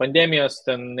 nežinau, pandemijos,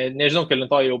 ten, nežinau,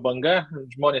 kelintoji jau banga,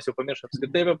 žmonės jau pamiršo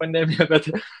apskritai apie pandemiją,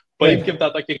 bet paimkim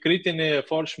tą tokį kritinį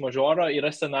force majeure,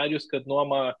 yra scenarijus, kad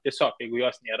nuoma tiesiog, jeigu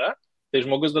jos nėra, tai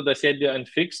žmogus tada sėdi ant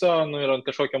fikso, nu ir ant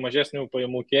kažkokio mažesnių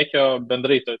pajamų kiekio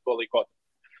bendrai tuo laikotarpiu.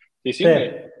 Teisingai?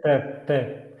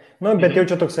 Taip. Nu, bet jau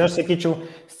čia toks, aš sakyčiau,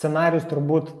 scenarius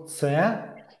turbūt C.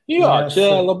 Jo, čia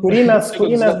labai... Kurį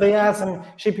mes beje esam,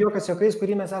 šiaip juokas juokais,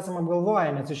 kurį mes esam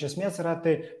apgalvoję, nes iš esmės yra,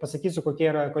 tai pasakysiu,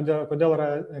 kodėl yra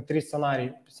 3 scenarijai.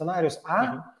 Scenarius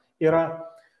A yra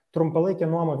trumpalaikė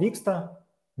nuoma vyksta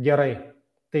gerai.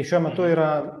 Tai šiuo metu yra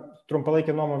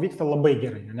trumpalaikė nuoma vyksta labai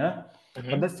gerai, ne?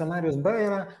 Tada scenarius B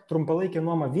yra trumpalaikė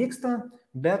nuoma vyksta,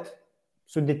 bet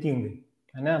sudėtingai.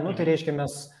 Ne? Nu, tai reiškia,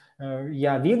 mes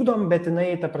ją vykdom, bet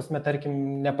jinai, ta prasme, tarkim,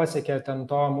 nepasiekė ten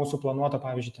to mūsų planuoto,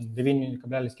 pavyzdžiui,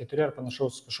 9,4 ar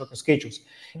panašaus kažkokio skaičiaus.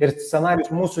 Ir scenarius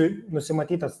mūsų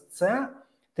nusimatytas C,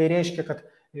 tai reiškia, kad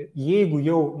jeigu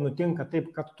jau nutinka taip,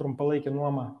 kad trumpalaikė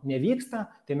nuoma nevyksta,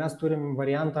 tai mes turim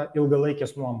variantą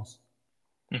ilgalaikės nuomos.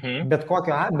 Bet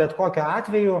kokiu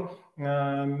atveju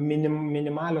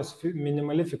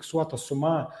minimali fiksuota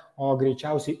suma, o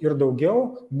greičiausiai ir daugiau,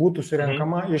 būtų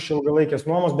surenkama iš ilgalaikės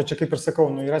nuomos, bet čia kaip ir sakau,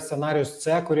 yra scenarijus C,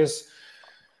 kuris,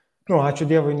 ačiū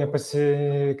Dievui,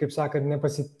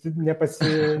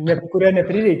 kurio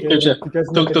neprireikė.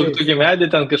 Tu medį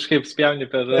ten kažkaip spjauni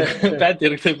per petį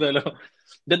ir taip toliau.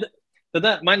 Bet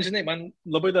tada, man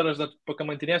labai dar aš dar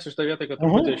pakamantinėsiu šitą vietą, kad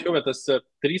truputį aiškiau, bet tas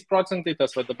 3%,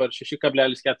 tas va dabar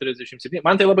 6,47,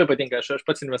 man tai labai patinka, aš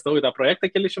pats investavau į tą projektą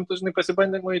keli šimtus,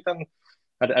 pasibandymų į ten,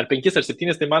 ar 5 ar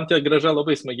 7, tai man tai graža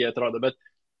labai smagiai atrodo, bet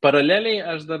paraleliai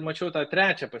aš dar mačiau tą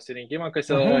trečią pasirinkimą, kas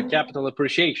yra capital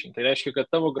appreciation. Tai reiškia, kad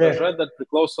tavo graža dar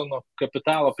priklauso nuo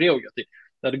kapitalo prieaugio. Tai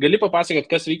dar gali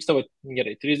papasakoti, kas vyksta,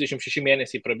 gerai, 36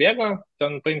 mėnesiai prabėgo,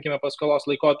 ten paimkime paskolos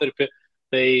laikotarpį,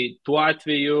 tai tuo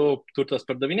atveju turtas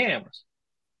pardavinėjamas.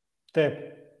 Taip.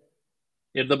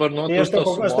 Ir dabar nuo aš to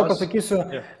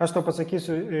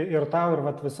pasakysiu ir tau, ir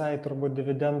visai turbūt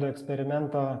dividendų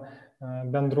eksperimento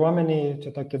bendruomeniai, čia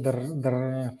tokį dar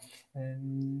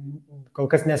kol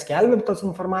kas neskelbėm tos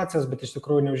informacijos, bet iš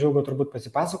tikrųjų neužilgo turbūt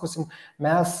pasipasakosim.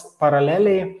 Mes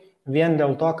paraleliai vien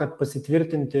dėl to, kad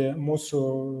pasitvirtinti mūsų,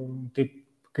 taip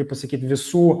kaip pasakyti,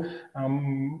 visų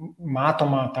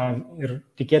matomą tą ir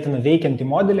tikėtiną veikiantį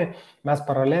modelį, mes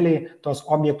paraleliai tos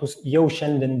objektus jau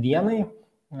šiandien dienai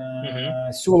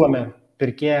siūlome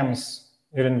pirkėjams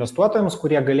ir investuotojams,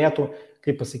 kurie galėtų,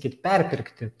 kaip pasakyti,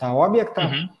 perpirkti tą objektą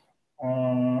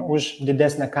už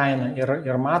didesnę kainą.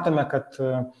 Ir matome, kad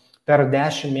per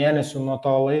 10 mėnesių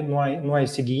nuo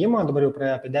įsigijimo, dabar jau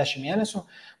praėjo apie 10 mėnesių,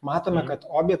 matome, kad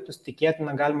objektus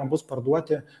tikėtina galima bus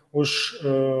parduoti už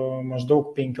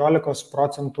maždaug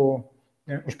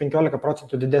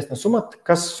 15% didesnę sumą,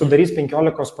 kas sudarys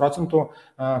 15%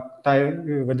 tai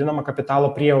vadinamą kapitalo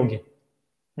prieaugį.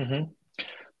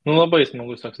 Labai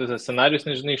smagus toks visas scenarius,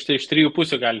 nežinai, iš 3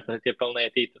 pusių gali tie pelnai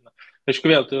ateiti. Aišku,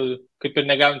 vėl, tu kaip ir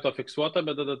negalim to fiksuoto,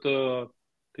 bet tada tu,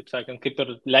 taip sakant, kaip ir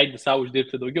leidi savo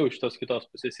uždirbti daugiau iš tos kitos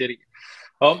pusės irgi.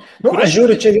 Aš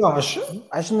žiūriu čia aš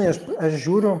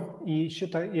žiūriu į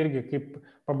šitą irgi, kaip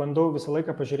pabandau visą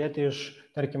laiką pažiūrėti iš,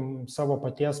 tarkim, savo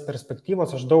paties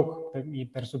perspektyvos. Aš daug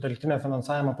per sutelktinio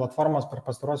finansavimo platformas per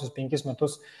pastarosius 5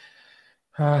 metus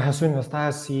esu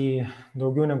investavęs į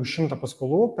daugiau negu 100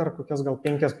 paskolų per kokias gal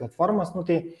 5 platformas,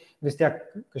 tai vis tiek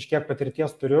kažkiek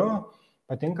patirties turiu,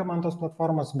 patinka man tos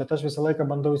platformos, bet aš visą laiką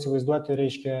bandau įsivaizduoti,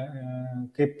 reiškia,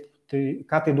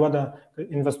 ką tai duoda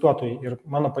investuotojai. Ir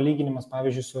mano palyginimas,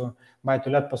 pavyzdžiui, su buy to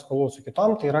let paskolų su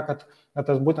kitom, tai yra, kad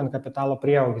tas būtent kapitalo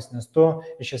prieaugis, nes tu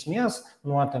iš esmės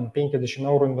nuo 50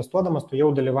 eurų investuodamas, tu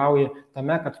jau dalyvauji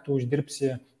tame, kad tu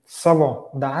uždirbsi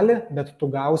savo dalį, bet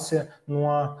tu gausi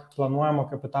nuo planuojamo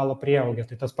kapitalo prieaugio.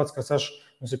 Tai tas pats, kas aš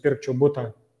nusipirkčiau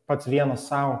butą pats vienas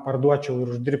savo, parduočiau ir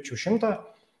uždirbčiau 100%,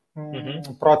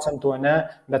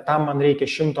 bet tam man reikia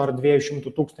 100 ar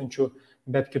 200 tūkstančių,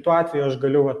 bet kitu atveju aš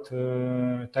galiu,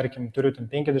 tarkim, turiu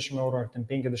 50 eurų ar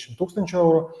 50 tūkstančių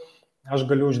eurų, aš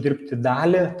galiu uždirbti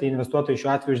dalį, tai investuotojai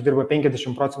šiuo atveju uždirba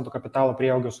 50% kapitalo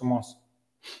prieaugio sumos.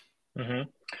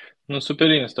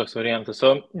 Superinis toks variantas.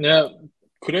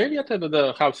 Kurioje vietoje tada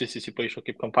Houseys įsipaišo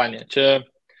kaip kompanija? Čia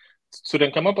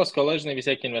surenkama paskola, žinai, vis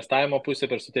tiek investavimo pusė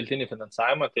per sutelktinį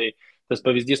finansavimą, tai tas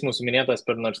pavyzdys mūsų minėtas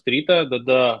per Nord Streetą,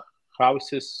 tada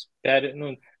Houseys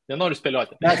nenoriu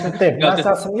spėlioti. Mes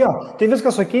esam, tai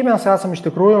viskas ok, mes esam iš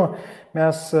tikrųjų,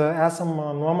 mes esam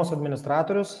nuomos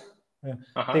administratorius,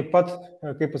 taip pat,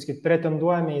 kaip pasakyti,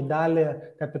 pretenduojame į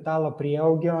dalį kapitalo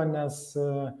prieaugio, nes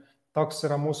toks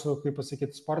yra mūsų, kaip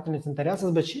pasakyti, sportinis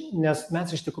interesas, bet nes mes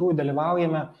iš tikrųjų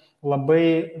dalyvaujame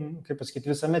labai, kaip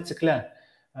pasakyti, visame cikle.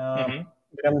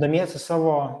 Remdamiesi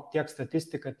savo tiek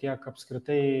statistiką, tiek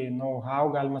apskritai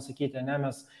know-how, galima sakyti,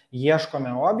 mes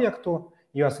ieškome objektų,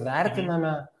 juos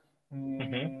vertiname,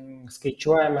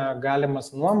 skaičiuojame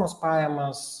galimas nuomos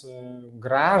pajamas,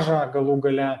 grąžą galų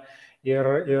gale ir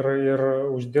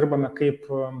uždirbame kaip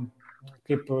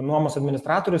nuomos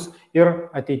administratorius ir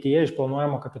ateityje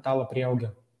išplanuojamo kapitalo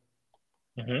prieaugio.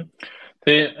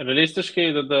 Tai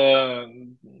realistiškai tada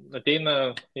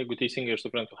ateina, jeigu teisingai aš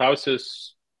suprantu,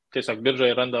 Houseys tiesiog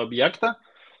biržoje randa objektą,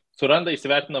 suranda,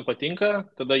 įsivertina, patinka,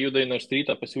 tada juda į Nord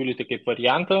Streetą pasiūlyti kaip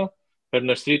variantą, per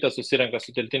Nord Streetą susirenka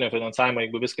sutelktinio finansavimą,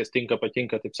 jeigu viskas tinka,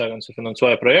 patinka, taip sakant,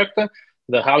 sufinansuoja projektą,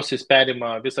 tada Houseys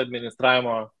perima visą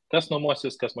administravimo, kas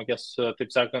nuomosis, kas mokės,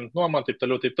 taip sakant, nuomą, taip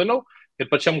toliau,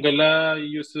 ir pačiam gale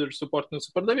jūs ir suportinus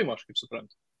su pardavimo, aš kaip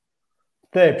suprantu.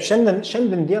 Taip,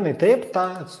 šiandien dienai taip,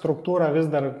 tą struktūrą vis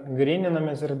dar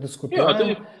grininamės ir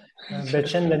diskutuojame,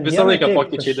 bet šiandien visą laiką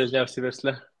pokyčiai dažniausiai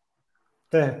versle.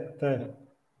 Taip.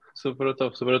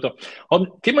 Supratau. O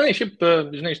kaip manai, šiaip,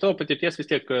 žinai, iš tavo patirties vis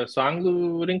tiek su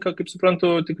anglų rinka, kaip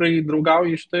suprantu, tikrai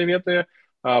draugauji šitoje vietoje.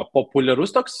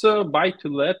 Populiarus toks buy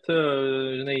to let,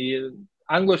 žinai,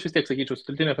 anglų aš vis tiek sakyčiau,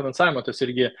 sutelktinio finansavimo, tas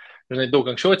irgi, žinai, daug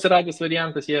anksčiau atsiradęs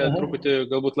variantas, jie truputį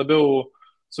galbūt labiau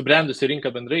subrendusi rinką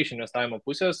bendrai iš investavimo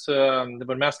pusės.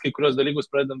 Dabar mes kai kurios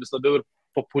dalykus pradedam vis labiau ir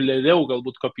populiariau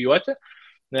galbūt kopijuoti.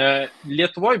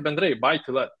 Lietuvoje bendrai buy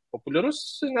to let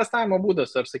populiarus investavimo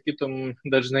būdas, ar sakytum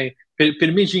dažnai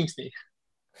pirmi žingsniai?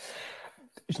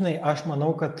 Žinai, aš manau,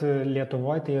 kad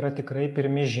Lietuvoje tai yra tikrai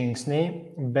pirmi žingsniai,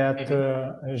 bet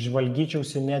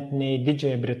žvalgyčiausi net ne į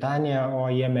Didžiąją Britaniją, o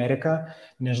į Ameriką.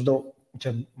 Nežinau,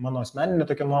 čia mano asmeninė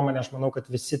tokia nuomonė, aš manau, kad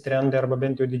visi trendai, arba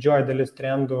bent jau didžioji dalis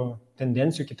trendų,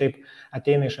 tendencijų kitaip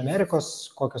ateina iš Amerikos,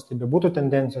 kokios tai bebūtų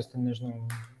tendencijos, tai nežinau,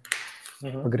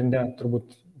 pagrindė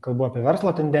turbūt kalbu apie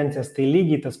verslo tendencijas, tai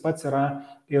lygiai tas pats yra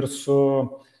ir su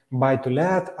buy to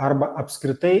let arba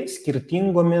apskritai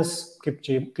skirtingomis, kaip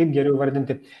geriau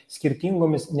vardinti,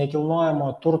 skirtingomis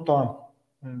nekilnojamo turto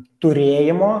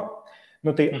turėjimo,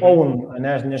 nu tai own,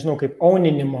 ne, aš nežinau kaip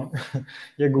owninimo,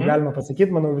 jeigu galima pasakyti,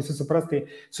 manau visi supras, tai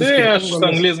su skirtingomis... Aš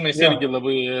anglizmais irgi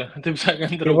labai, taip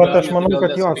sakant, draugauju. Tai aš manau,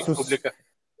 kad jo,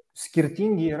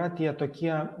 skirtingi yra tie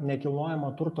tokie nekilnojamo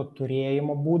turto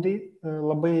turėjimo būdai,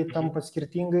 labai tampa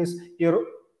skirtingais ir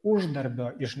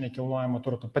uždarbio iš nekilnojamo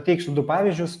turto. Pateiksiu 2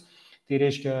 pavyzdžius, tai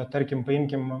reiškia, tarkim,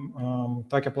 paimkim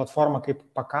tokią platformą kaip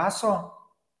Pakaso,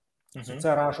 su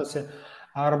C rašosi,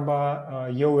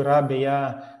 arba jau yra beje,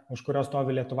 už kurios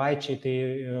stovi lietuvaičiai, tai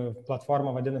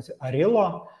platforma vadinasi Arilo,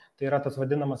 tai yra tas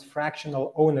vadinamas fractional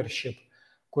ownership,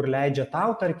 kur leidžia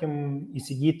tau, tarkim,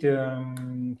 įsigyti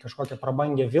kažkokią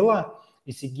prabangę vilą,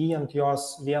 įsigyjant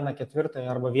jos 1/4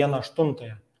 arba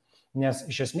 1/8. Nes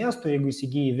iš esmės, tu jeigu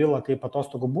įsigyji vilą kaip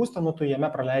atostogų būstą, nu tu jame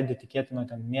praleidi tikėtina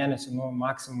ten mėnesį, nu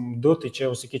maksimum 2, tai čia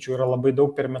jau sakyčiau yra labai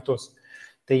daug per metus.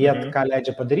 Tai jie ką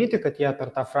leidžia padaryti, kad jie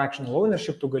per tą fractional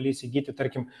ownership tu gali įsigyti,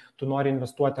 tarkim, tu nori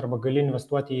investuoti arba gali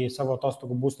investuoti į savo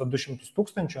atostogų būstą 200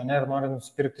 000, ne, ir nori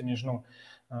nusipirkti, nežinau,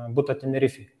 butą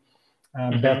Tenerifei.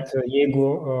 Bet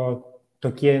jeigu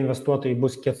tokie investuotojai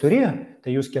bus 4,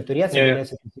 tai jūs 4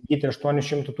 galėsite įsigyti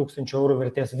 800 000 eurų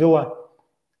vertės vilą,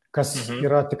 kas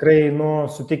yra tikrai, nu,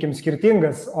 sutikim,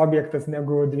 skirtingas objektas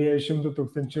negu 200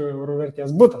 000 eurų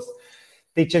vertės butas.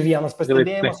 Tai čia vienas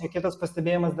pastebėjimas, o kitas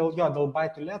pastebėjimas dėl buy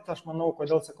to let, aš manau,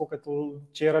 kodėl sakau, kad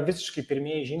čia yra visiškai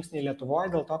pirmieji žingsniai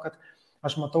Lietuvoje, dėl to, kad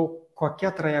aš matau,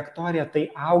 kokia trajektorija tai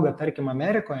auga, tarkim,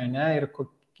 Amerikoje, ne, ir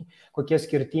kokie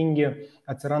skirtingi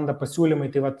atsiranda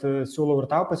pasiūlymai, tai vat siūlau ir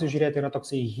tau pasižiūrėti, yra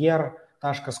toksai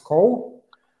here.co,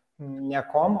 ne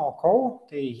com, o co,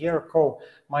 tai here.co.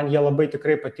 Man jie labai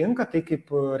tikrai patinka, tai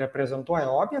kaip reprezentuoja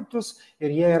objektus ir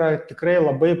jie yra tikrai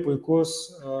labai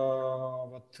puikus,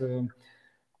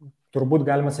 turbūt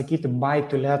galima sakyti, buy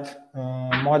to let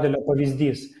modelio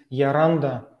pavyzdys. Jie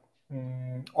randa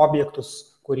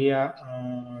objektus, kurie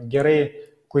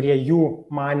jų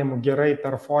manimų gerai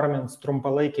performance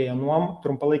trumpalaikės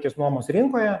nuomos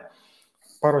rinkoje,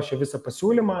 paruošia visą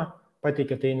pasiūlymą,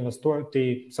 pateikia tai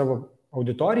savo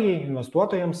auditorijai,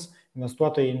 investuotojams,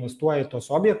 investuotojai investuoja į tos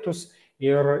objektus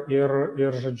ir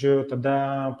žodžiu,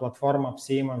 tada platforma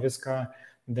apsiima viską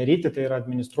daryti, tai yra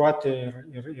administruoti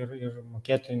ir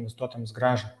mokėti investuotojams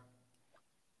grąžą.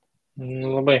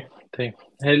 Labai, taip.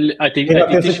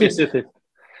 Ateity šviesi, taip.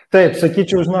 Taip,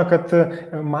 sakyčiau, žinau, kad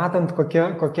matant,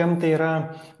 kokiam tai yra,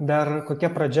 dar kokia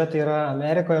pradžia tai yra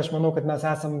Amerikoje, aš manau, kad mes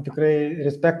esam tikrai,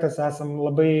 respektas, esam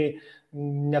labai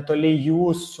netoli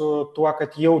jų su tuo,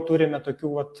 kad jau turime tokių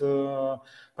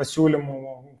pasiūlymų,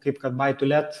 kaip kad buy to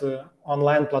let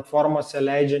online platformose,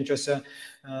 leidžiančiose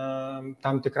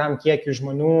tam tikram kiekiu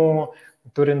žmonių,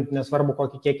 turint nesvarbu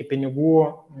kokį kiekį pinigų,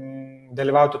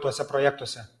 dalyvauti tuose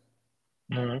projektuose.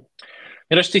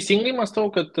 Ir aš teisingai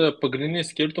mąstau, kad pagrindinis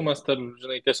skirtumas tarp,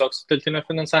 žinai, tiesiog sutelktinio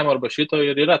finansavimo arba šito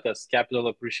ir yra tas capital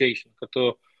appreciation, kad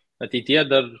tu ateityje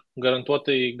dar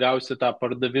garantuotai gausi tą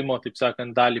pardavimo, taip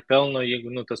sakant, dalį pelno,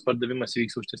 jeigu tas pardavimas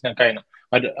vyks aukštesnė kaina.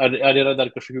 Ar yra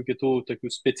dar kažkokių kitų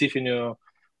tokių specifinių,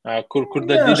 kur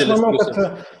dar didelis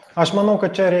pliusas? Aš manau,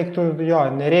 kad čia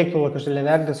nereiktų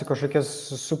levertis į kažkokias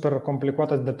super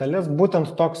komplikuotas detalės,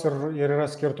 būtent toks ir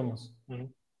yra skirtumas.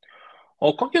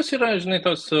 O kokios yra, žinai,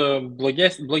 tos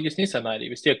blogesni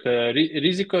scenarijai? Vis tiek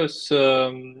rizikos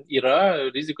yra,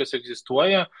 rizikos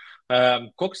egzistuoja.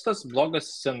 Koks tas blogas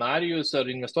scenarijus, ar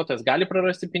investuotojas gali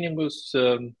prarasti pinigus?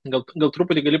 Gal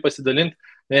truputį gali pasidalinti.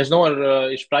 Nežinau,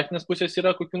 ar iš praktinės pusės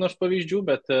yra kokių nors pavyzdžių,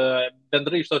 bet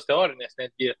bendrai iš tos teorinės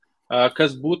netgi,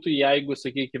 kas būtų, jeigu,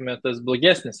 sakykime, tas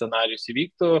blogesnis scenarijus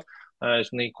įvyktų,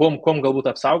 žinai, kuom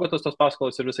galbūt apsaugotos tos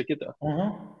paskolos ir visa kita.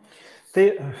 Tai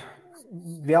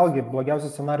vėlgi,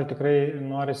 blogiausią scenarijų tikrai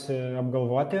norisi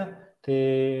apgalvoti, tai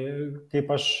kaip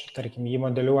aš, tarkim, jį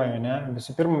modeliuoju, ne?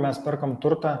 Visų pirma, mes perkam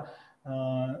turtą,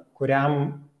 kuriam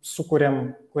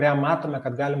matome,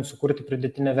 kad galim sukurti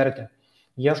pridėtinę vertę.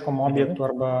 Ieškom objektų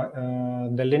arba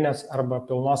dalinės arba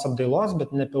pilnos apdailos, bet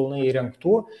nepilnai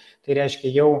įrengtų. Tai reiškia,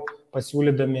 jau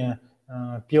pasiūlydami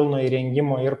pilno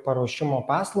įrengimo ir paruošimo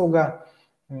paslaugą,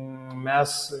 mes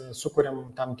sukuriam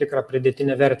tam tikrą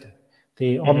pridėtinę vertę. Tai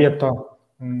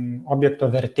objekto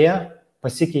vertė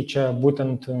pasikeičia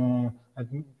būtent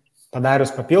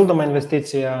padarius papildomą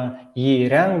investiciją, jį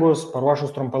įrengus,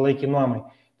 paruošus trumpalaikį nuomai.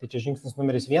 Tai čia žingsnis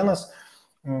numeris 1.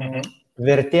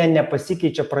 Vertė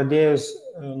nepasikeičia pradėjus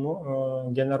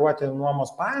generuoti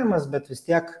nuomos pajamas, bet vis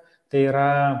tiek tai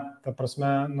yra, ta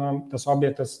prasme, tas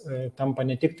objektas tampa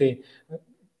ne tik tai,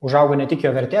 užauga ne tik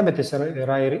jo vertė, bet jis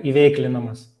yra ir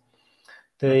įveiklinamas.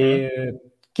 Tai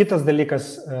kitas dalykas,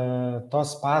 tos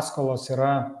paskolos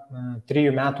yra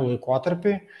 3 metų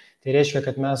laikotarpiui. Tai reiškia,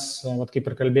 kad mes, kaip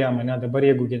ir kalbėjome, dabar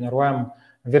jeigu generuojam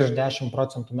virš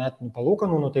 10% metinių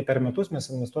palūkanų, tai per metus mes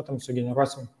investuotams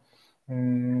sugeneruosim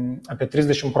apie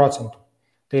 30%.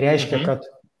 Tai reiškia, kad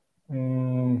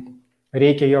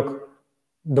reikia, jog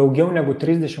daugiau negu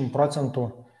 30%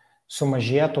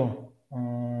 sumažėtų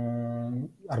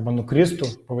arba nukristų,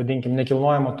 pavadinkim,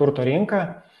 nekilnojamo turto rinką,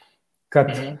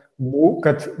 kad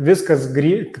viskas,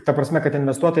 ta prasme, kad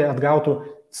investuotojai atgautų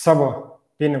savo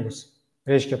pinigus.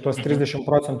 Reiškia, tuos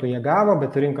 30% jie gavo,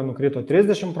 bet rinka nukrito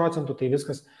 30%, tai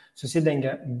viskas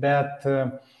susidengia. Bet,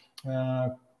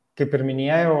 kaip ir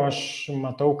minėjau, aš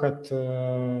matau, kad,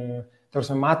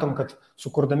 matom, kad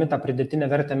sukurdami tą pridėtinę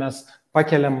vertę mes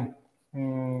pakeliam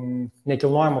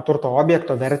nekilnojamo turto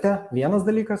objekto vertę, vienas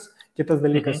dalykas. Kitas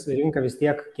dalykas, rinka vis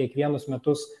tiek kiekvienus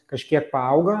metus kažkiek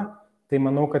paauga. Tai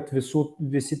manau, kad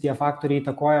visi tie faktoriai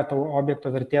įtakoja to objekto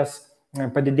vertės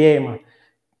padidėjimą.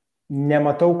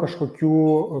 Nematau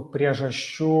kažkokių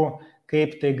priežasčių,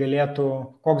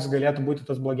 koks galėtų būti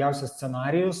tas blogiausias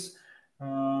scenarijus,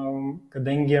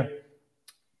 kadangi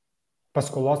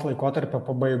paskolos laikotarpio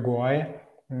pabaigoje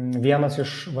vienas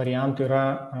iš variantų yra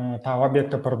tą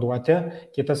objektą parduoti,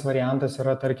 kitas variantas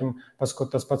yra, tarkim, tas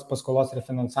pats paskolos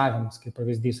refinansavimas, kaip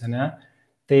pavyzdys, ne?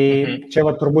 Tai čia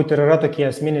turbūt ir yra tokie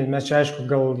esminiai, mes čia aišku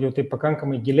gal jau taip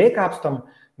pakankamai giliai kapstom,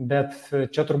 bet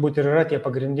čia turbūt ir yra tie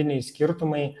pagrindiniai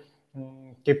skirtumai,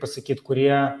 kaip pasakyti,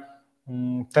 kurie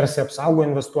tarsi apsaugo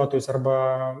investuotojus arba,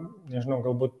 nežinau,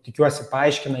 galbūt tikiuosi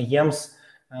paaiškina jiems,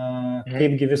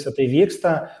 kaipgi visą tai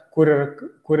vyksta, kur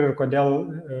ir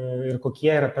kodėl ir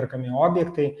kokie yra perkami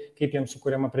objektai, kaip jiems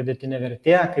sukuriama pridėtinė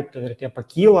vertė, kaip ta vertė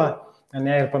pakyla,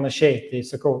 ir panašiai. Tai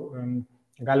sakau,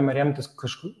 galima remtis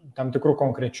tam tikrų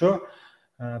konkrečių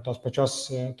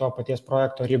to paties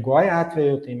projekto Rygoje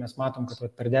atveju, tai mes matom,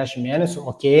 kad per 10 mėnesių,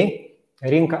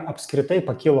 rinka apskritai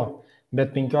pakilo, bet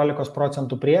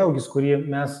 15% prieaugis, kurį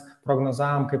mes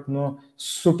prognozavom kaip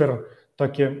super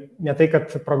tokį, ne tai, kad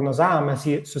prognozavom, mes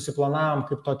jį susiplanavom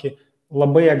kaip tokį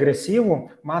labai agresyvų,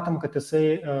 matom, kad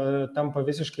jisai tampa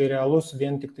visiškai realus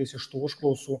vien tik tais iš tų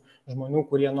užklausų žmonių,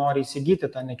 kurie nori įsigyti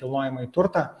tą nekilnojamąjį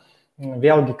turtą.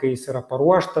 Vėlgi, kai jis yra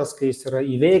paruoštas, kai jis yra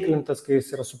įveiklintas, kai jis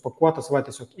yra supakuotas,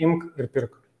 tiesiog imk ir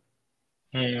pirk.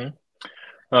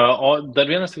 O dar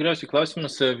vienas tikriausiai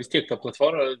klausimas, vis tiek ta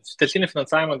platforma, sutelktinį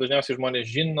finansavimą dažniausiai žmonės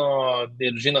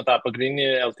žino tą pagrindinį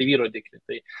LTV rodiklį.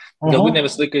 Tai galbūt ne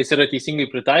visą laiką jis yra teisingai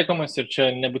pritaikomas ir čia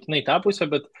nebūtinai tą pusę,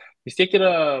 bet vis tiek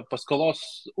yra paskolos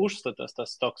užstatas,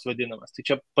 tas toks vadinamas. Tai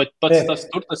čia pats tas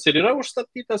turtas ir yra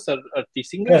užstatytas, ar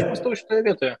teisingai aš mąstau šitoje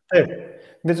vietoje? Taip,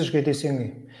 visiškai teisingai.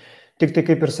 Tik tai,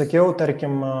 kaip ir sakiau,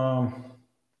 tarkim,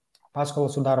 paskolą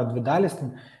sudaro 2 dalys.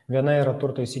 Viena yra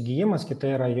turto įsigijimas,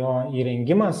 kita yra jo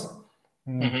įrengimas,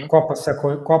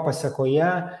 ko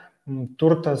pasekoje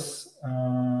turtas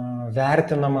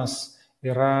vertinamas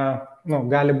yra,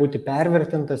 gali būti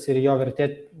pervertintas ir jo vertė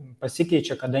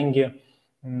pasikeičia, kadangi,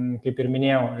 kaip ir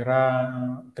minėjau, yra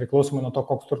priklausomai nuo to,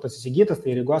 koks turtas įsigytas.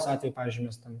 Tai Rygos atveju, pavyzdžiui,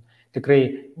 mes ten tikrai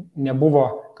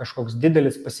nebuvo kažkoks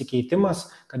didelis pasikeitimas,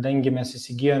 kadangi mes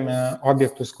įsigijome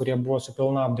objektus, kurie buvo su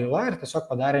pilna apdaila ir tiesiog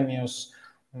padarėme juos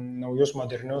naujus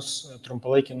modernius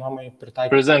trumpalaikiai nuomai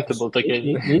pritaikytus.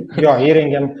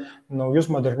 Įrengėm naujus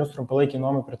modernius trumpalaikiai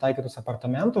nuomai pritaikytus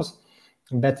apartamentus,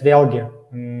 bet vėlgi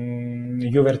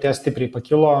jų vertė stipriai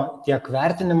pakilo tiek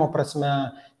vertinimo prasme,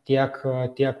 tiek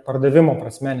pardavimo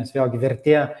prasme, nes vėlgi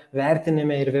vertė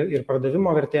vertinime ir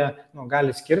pardavimo vertė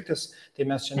gali skirtis, tai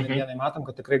mes šiandien dienai matom,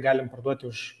 kad tikrai galim parduoti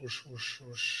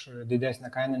už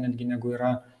didesnę kainą, netgi negu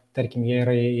yra, tarkim, jie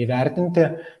yra įvertinti,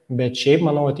 bet šiaip,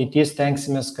 manau, ateityje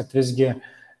stengsimės, kad visgi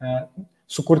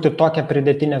sukurti tokią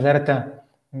pridėtinę vertę,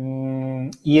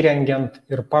 įrengiant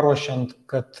ir paruošiant,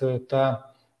 kad ta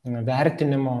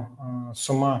vertinimo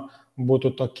suma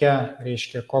būtų tokia,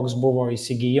 reiškia, koks buvo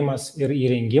įsigijimas ir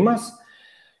įrengimas.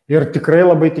 Ir tikrai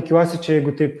labai tikiuosi, čia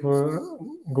jeigu taip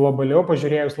globaliau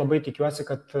pažiūrėjus, labai tikiuosi,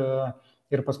 kad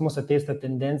ir pas mus ateis ta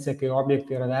tendencija, kai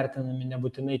objektai yra vertinami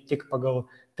nebūtinai tik pagal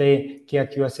tai,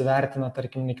 kiek juos įvertina,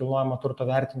 tarkim, nekilnojamo turto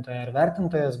vertintoja ar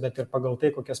vertintojas, bet ir pagal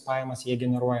tai, kokias pajamas jie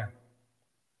generuoja.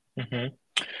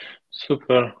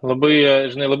 Super.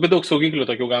 Labai daug saugiklių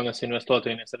tokių gaunasi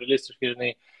investuotojai, nes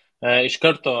realistiškai, iš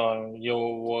karto jau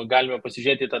galime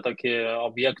pasižiūrėti tą tokį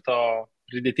objekto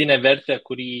pridėtinę vertę,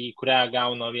 kurią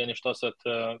gauna vien iš tos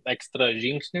ekstra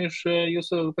žingsnių iš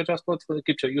jūsų pačios platformos,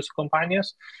 kaip čia jūsų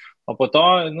kompanijos. O po to,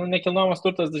 nekilnojamas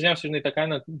turtas dažniausiai, ta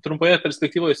kaina trumpoje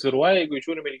perspektyvoje svyruoja, jeigu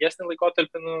žiūrime ilgesnį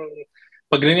laikotarpį,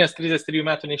 pagrindinės krizės 3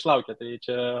 metų neišlaukia, tai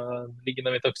čia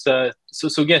lyginami toks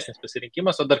saugesnis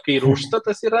pasirinkimas, o dar kai ir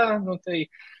užstatas yra, tai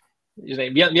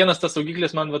vienas tas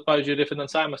saugiklis man, pavyzdžiui,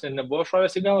 refinansavimas net nebuvo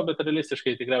šovęs į galvą, bet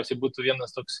realistiškai tikriausiai būtų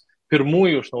vienas toks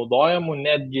pirmųjų išnaudojamų,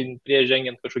 netgi prie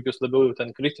žengiant kažkokius labiau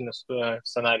ten kritinius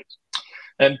scenarius.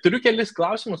 Turiu kelis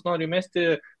klausimus, noriu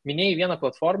mesti, minėjai vieną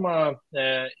platformą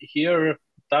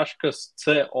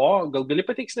here.co, gal gali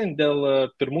patikslinti dėl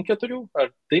pirmų 4,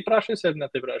 ar taip prašys, ar ne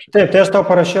taip prašys? Taip, tai aš tau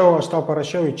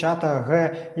parašiau į chatą,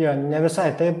 ne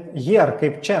visai taip, here,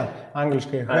 kaip čia,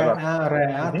 angliškai,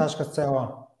 here.co.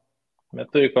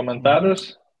 Metu į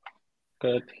komentarus,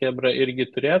 kad Hebra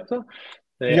irgi turėtų,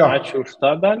 tai ačiū už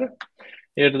tą dalį.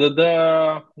 Ir tada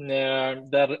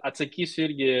dar atsakysiu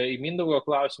irgi į Mindaugo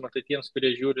klausimą, tai tiems,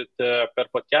 kurie žiūrit per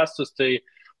podcastus, tai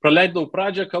praleidau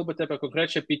pradžią, kalbate apie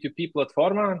konkrečią P2P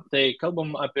platformą, tai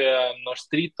kalbam apie North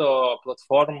Street'o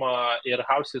platformą ir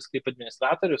Houseys kaip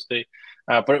administratorius, tai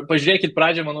pažiūrėkit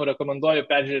pradžią, manau, rekomenduoju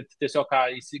peržiūrėti tiesiog,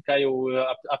 ką jau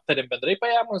aptarėm bendrai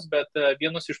paėmus, bet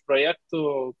vienus iš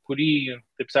projektų,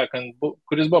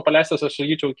 kuris buvo paleistas, aš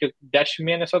sakyčiau, 10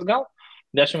 mėnesių atgal,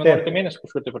 10-11 mėnesių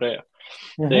kažkur tai praėjo.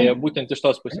 Tai būtent iš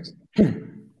tos pusės.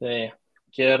 Tai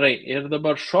gerai. Ir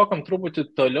dabar šokam truputį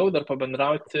toliau dar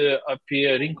pabendrauti apie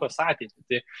rinkos ateitį.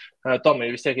 Tai Tomai,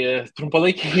 vis tiek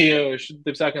trumpalaikiai,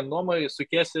 taip sakant, nuomai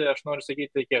sukėsi, aš noriu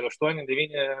sakyti, kiek 8-9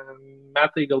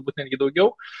 metai, galbūt netgi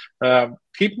daugiau.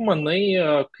 Kaip manai,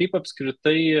 kaip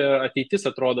apskritai ateitis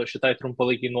atrodo šitai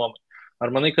trumpalaikiai nuomai? Ar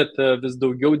manai, kad vis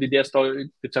daugiau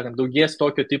daugės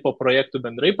tokio tipo projektų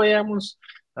bendrai paėmus?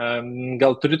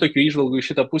 Gal turi tokių įžvalgų į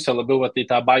šitą pusę labiau tai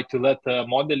tą buy-to-let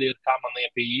modelį ir ką manai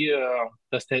apie jį,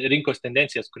 tas rinkos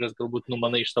tendencijas, kurias galbūt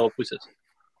numanai iš savo pusės?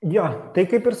 Jo, tai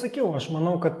kaip ir sakiau, aš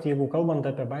manau, kad jeigu kalbant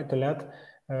apie buy-to-let,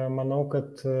 manau,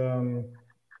 kad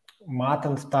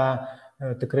matant tą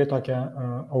tikrai tokią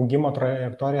augimo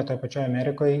trajektoriją toje pačioje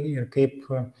Amerikoje ir kaip,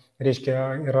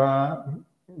 reiškia, yra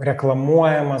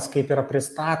reklamuojamas, kaip yra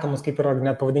pristatomas, kaip yra,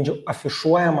 net pavadinčiau,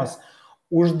 afišuojamas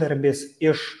uždarbis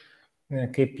iš,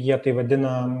 kaip jie tai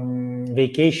vadina,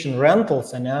 vacation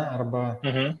rentals, arba,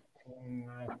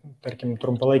 tarkim,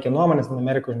 trumpalaikė nuomonės,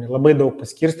 Amerikoje labai daug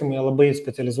paskirstimų, jie labai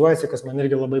specializuojasi, kas man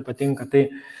irgi labai patinka.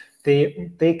 Tai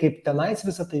kaip tenais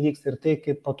visą tai vyksta ir tai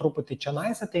kaip po truputį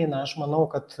čionais ateina, aš manau,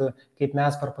 kad kaip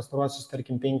mes per pastaruosius,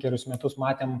 tarkim, 5 metus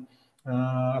matėm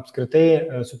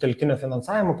apskritai sutelktinio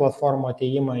finansavimo platformų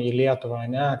atėjimą į Lietuvą,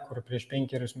 kur prieš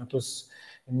 5 metus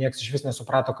nieks iš vis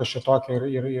nesuprato, kas čia tokio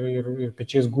ir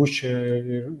pečiais gūščia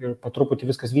ir po truputį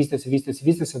viskas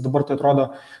vystėsi. Dabar tai atrodo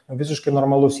visiškai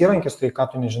normalus įrankis, tai ką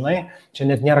tu nežinai, čia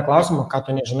net nėra klausimo, ką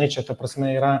tu nežinai, čia ta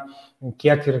prasme yra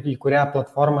kiek ir į kurią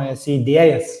platformą esi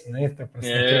įdėjęs. Ta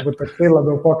prasme, turbūt tai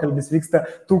labiau pokalbis vyksta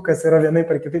tų, kas yra vienaip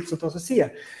ar kitaip su to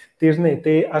susiję.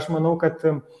 Tai aš manau, kad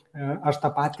aš tą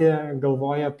patį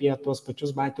galvoju apie tuos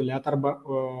pačius buy-to-let arba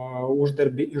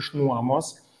uždarbį iš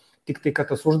nuomos, tik tai, kad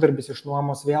tas uždarbis iš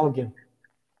nuomos vėlgi,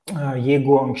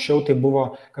 jeigu anksčiau tai buvo,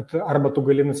 kad arba tu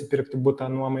gali nusipirkti butą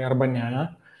nuomai arba ne,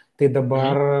 tai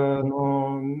dabar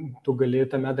tu gali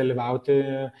tame dalyvauti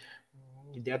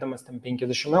įdėdamas tam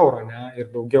 50 eurų ir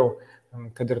daugiau,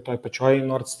 kad ir toj pačioj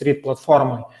North Street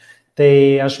platformai. Tai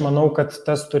aš manau, kad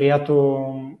tas turėtų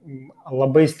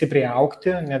labai stipriai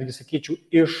augti, netgi sakyčiau,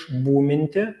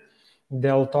 išbūminti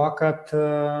dėl to, kad,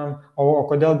 o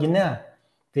kodėlgi ne?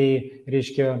 Tai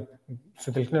reiškia,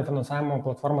 sutelktinio finansavimo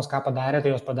platformos ką padarė,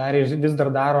 tai jos padarė ir vis dar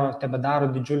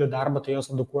tebedaro didžiulį darbą, tai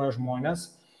jos edukuoja žmonės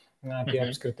apie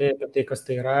apskritai apie tai, kas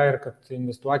tai yra ir kad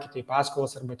investuokite į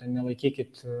paskolas arba ten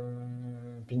nelaikykit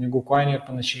pinigų koinį ir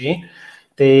panašiai.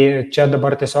 Tai čia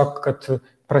dabar tiesiog, kad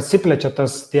prasiplečia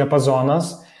tas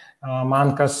diapazonas,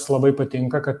 man kas labai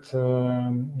patinka, kad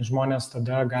žmonės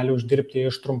tada gali uždirbti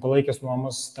iš trumpalaikės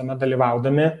nuomos tame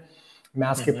dalyvaudami.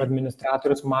 Mes kaip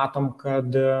administratorius matom,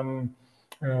 kad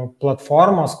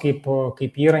platformos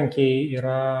kaip įrankiai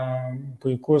yra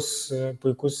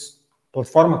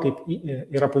platforma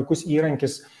yra puikus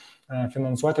įrankis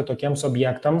finansuoti tokiems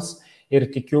objektams ir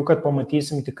tikiu, kad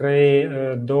pamatysim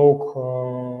tikrai daug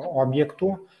objektų,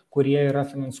 kurie yra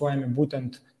finansuojami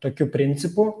būtent tokiu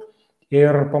principu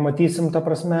ir pamatysim, ta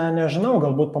prasme, nežinau,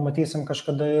 galbūt pamatysim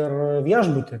kažkada ir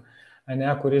viešbutį,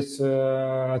 kuris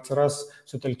atsiras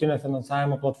sutelktinio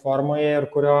finansavimo platformoje ir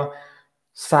kurio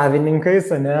savininkais,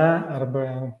 arba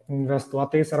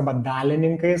investuotojais, arba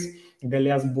dalininkais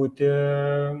galės būti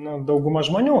dauguma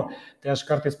žmonių. Tai aš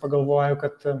kartais pagalvoju,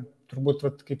 kad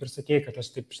turbūt, kaip ir sakėjai, kad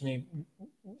aš taip,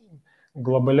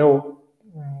 globaliau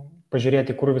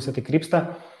pažiūrėti, kur visą tai krypsta.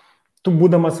 Tu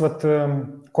būdamas,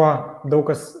 ko daug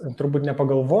kas turbūt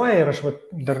nepagalvoja ir aš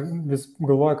dar vis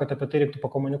galvoju, kad apie tai reiktų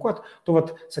pakomunikuoti. Tu,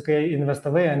 sakai,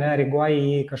 investavai, Rygoje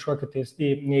į kažkokį,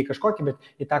 ne į kažkokį, bet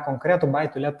į tą konkretų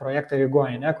buy to let projektą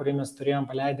Rygoje, kurį mes turėjom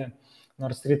paleidę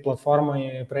Nord Street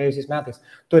platformoje praėjusiais metais.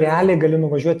 Tu realiai gali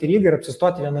nuvažiuoti į Rygą ir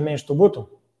apsistoti viename iš tų butų.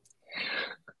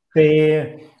 Tai,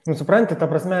 supranti,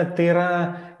 ta prasme, tai yra,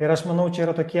 ir aš manau, čia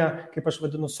yra tokie, kaip aš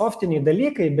vadinu, softiniai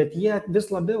dalykai, bet jie vis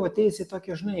labiau ateis į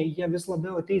tokie, jie vis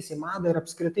labiau ateis į madą ir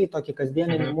apskritai tokį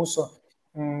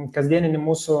kasdieninį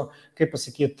mūsų, kaip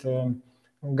pasakyti,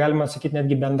 galima sakyti,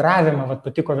 netgi bendravimą.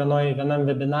 Patiko vienam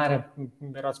webinare,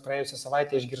 berods praėjusią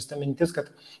savaitę išgirsta mintis, kad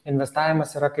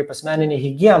investavimas yra kaip asmeninė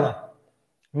higiena.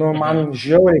 Man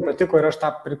žiauriai patiko ir aš tą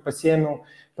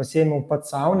pasiėmiau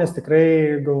pats savo, nes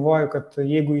tikrai galvoju, kad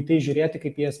jeigu į tai žiūrėti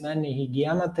kaip į asmeninę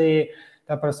higieną, tai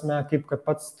ta prasme, kaip kad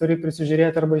pats turi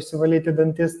prisižiūrėti arba išsivalyti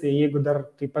dantis, tai jeigu dar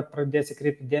taip pat pradėsi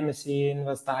kreipti dėmesį į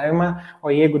investavimą, o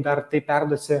jeigu dar tai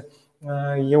perduosi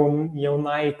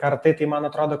jaunai kartai, tai man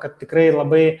atrodo, kad tikrai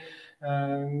labai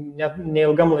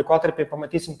neilgam laikotarpiai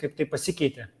pamatysim, kaip tai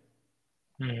pasikeitė.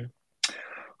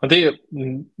 O tai,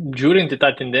 žiūrint į tą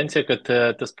tendenciją, kad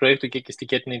tas projektų kiekis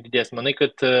tikėtinai didės, manai,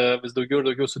 kad vis daugiau ir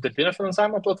daugiau sutelktinio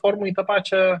finansavimo platformų į tą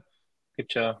pačią, kaip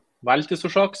čia, valtį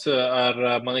sušoks,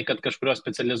 ar manai, kad kažkurios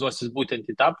specializuosis būtent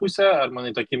į tą pusę, ar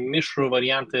manai tokį mišrų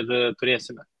variantą ir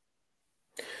turėsime?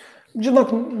 Žinok,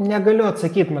 negaliu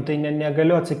atsakyti,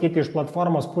 negaliu atsakyti iš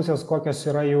platformos pusės, kokios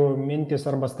yra jų mintis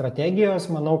arba strategijos.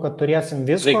 Manau, kad turėsim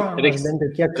visko. Reiks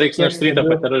Nord Streetą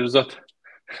paterorizuoti.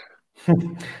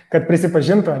 Kad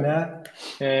prisipažintų, ne?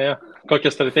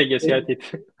 Kokios strategijas į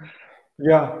ateitį?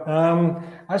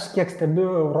 Aš kiek stebiu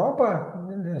Europą,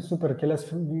 esu per kelias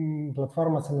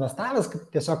platformas investavęs,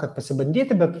 tiesiog, kad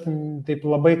pasibandyti, bet taip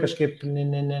labai kažkaip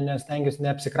nestengiuosi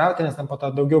neapsikrauti, nes tam po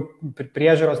to daugiau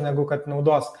priežiūros negu kad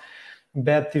naudos.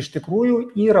 Bet iš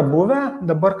tikrųjų yra buvę,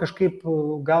 dabar kažkaip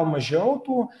gal mažiau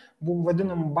tų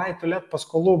vadinamų buy to let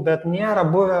paskolų, bet nėra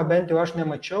buvę, bent jau aš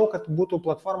nemačiau, kad būtų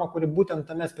platforma, kuri būtent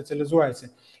tame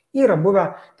specializuojasi. Yra buvę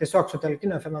tiesiog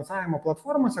sutelktinio finansavimo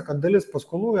platformose, kad dalis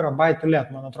paskolų yra buy to let.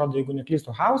 Man atrodo, jeigu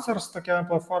neklystu, Houseys tokia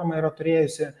platforma yra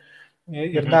turėjusi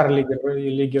ir dar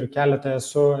lyg ir keletą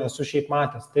esu šiaip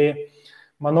matęs. Tai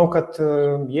manau, kad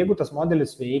jeigu tas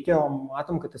modelis veikia, o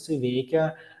matom, kad jisai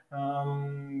veikia,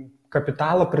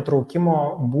 kapitalo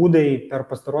pritraukimo būdai per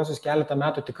pastarosius keletą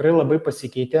metų tikrai labai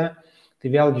pasikeitė.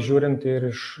 Tai vėlgi žiūrint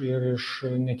ir iš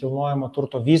nekilnojamo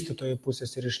turto vystytojų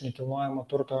pusės, ir iš nekilnojamo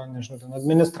turto,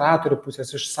 administratorių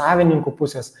pusės, iš savininkų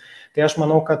pusės. Tai aš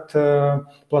manau, kad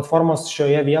platformos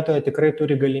šioje vietoje tikrai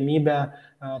turi galimybę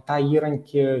tą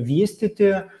įrankį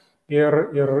vystyti ir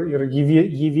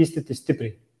jį vystyti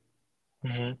stipriai.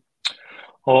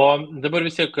 O dabar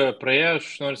vis tiek praėjo, aš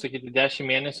noriu sakyti, 10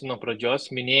 mėnesių nuo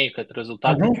pradžios, minėjai, kad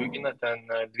rezultatai džiugina ten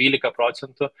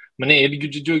 12%, mane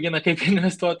irgi džiugina kaip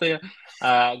investuotoja.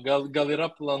 Gal yra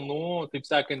planų, taip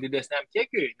sakant, didesniam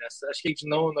kiekiui, nes aš kiek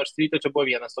žinau, Nord Street čia buvo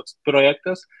vienas toks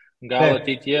projektas, gal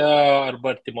ateityje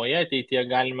arba artimoje ateityje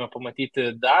galime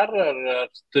pamatyti dar, ar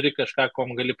turi kažką,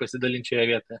 kom gali pasidalinti šioje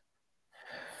vietoje?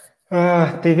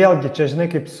 Tai vėlgi, čia žinai,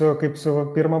 kaip su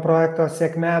pirmo projekto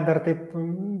sėkme, dar taip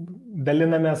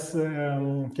dalinamės,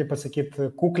 kaip pasakyti,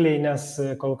 kukliai, nes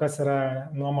kol kas yra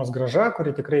nuomos grąža,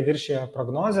 kuri tikrai viršė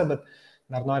prognozę, bet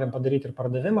dar norim padaryti ir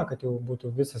pardavimą, kad jau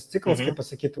būtų visas ciklas, kaip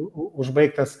pasakyti,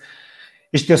 užbaigtas.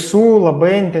 Iš tiesų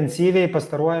labai intensyviai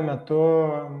pastaruoju metu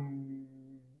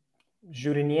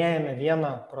žiūrinėjame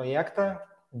vieną projektą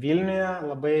Vilniuje,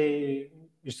 labai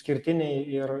išskirtiniai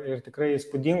ir tikrai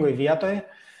įspūdingoj vietoj,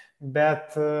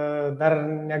 bet dar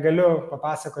negaliu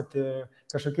papasakoti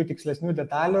kažkokių tikslesnių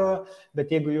detalių,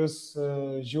 bet jeigu jūs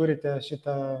žiūrite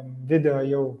šitą video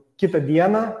jau kitą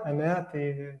dieną, tai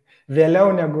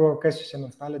vėliau negu, kas šiandien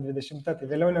spalio 20, tai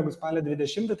vėliau negu spalio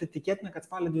 20, tai tikėtina, kad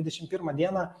spalio 21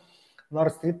 dieną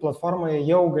Nord Street platformoje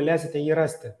jau galėsite jį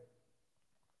rasti.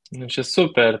 Čia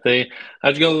super, tai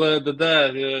aš gal tada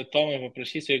Tomai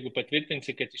paprašysiu, jeigu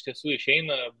patvirtinsi, kad iš tiesų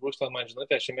išeina, brūkštel man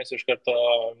žinutę, aš įmesiu iš karto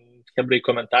hebrai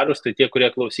komentarus, tai tie, kurie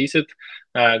klausysit,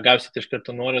 gausit iš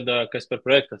karto nuorodą, kas per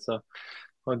projektas.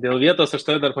 O dėl vietos aš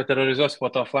tave dar paterrorizuosiu po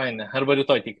to offline, arba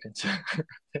rytoj tikrinsiu.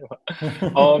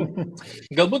 O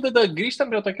galbūt tada grįžtam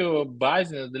prie tokio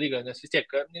bazinio dalyko, nes vis tiek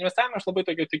investavime aš labai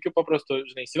tokio tikiu paprastu,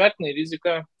 žinai, įsivertinai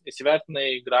riziką, įsivertinai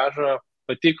grąžą,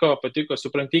 patiko,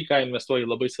 supranti, ką investuoji,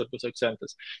 labai svarbus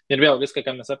akcentas. Ir vėl viską,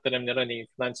 ką mes aptarėm, nėra nei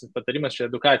finansinis patarimas, čia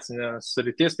edukacinės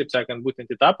sritis, taip sakant,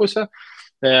 būtent į tą pusę.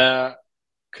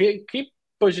 Kaip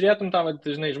pažiūrėtum tą,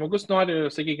 žinai, žmogus nori,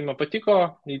 sakykime,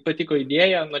 patiko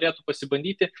idėja, norėtų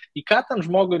pasibandyti, į ką tam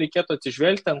žmogui reikėtų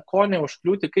atsižvelgti, ant ko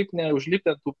neužkliūti, kaip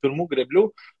neužlipti ant tų pirmų greblių.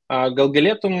 Gal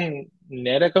galėtum,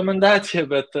 ne rekomendacija,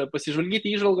 bet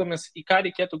pasižvalgyti įžvalgomis, į ką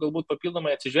reikėtų galbūt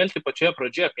papildomai atsižvelgti pačioje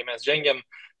pradžioje, kai mes žengiam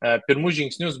pirmus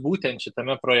žingsnius būtent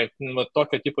šitame projekte,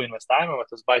 tokio tipo investavimo,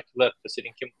 tas buy to let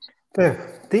pasirinkimus. Taip,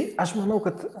 tai aš manau,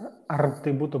 kad ar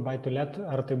tai būtų buy to let,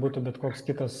 ar tai būtų bet koks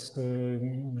kitas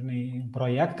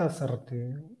projektas, ar tai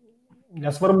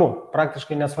nesvarbu,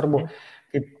 praktiškai nesvarbu.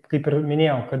 Kaip ir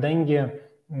minėjau, kadangi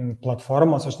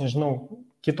platformos, aš nežinau,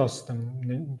 kitos,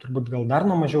 turbūt gal dar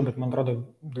nuo mažiau, bet man atrodo,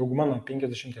 dauguma nuo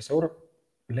 50 eurų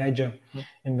leidžia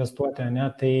investuoti, ne?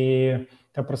 Tai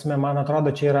ta prasme, man atrodo,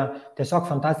 čia yra tiesiog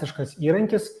fantastiškas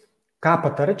įrankis, ką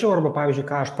patarčiau, arba pavyzdžiui,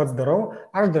 ką aš pats darau,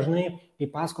 aš dažnai į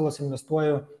paskolas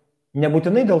investuoju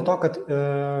nebūtinai dėl to, kad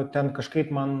ten kažkaip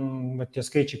man tie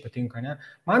skaičiai patinka, ne?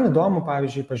 Man įdomu,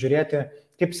 pavyzdžiui, pažiūrėti,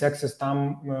 kaip seksis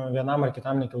tam vienam ar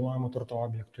kitam nekilnojamo turto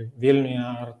objektui. Vilniuje,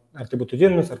 ar tai būtų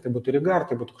Vilnius, ar tai būtų Ryga, ar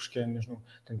tai būtų kažkokie, nežinau,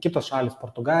 ten kitos šalis,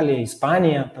 Portugalija,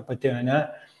 Ispanija, ta pati, ne?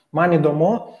 Man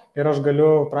įdomu ir aš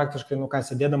galiu praktiškai,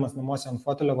 sėdėdamas namuose ant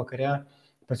fotelio vakare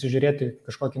pasižiūrėti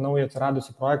kažkokį naują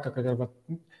atsiradusi projektą, kad ir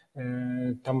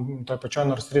toj pačioj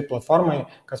Nord Street platformai,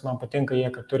 kas man patinka, jie,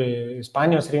 kad turi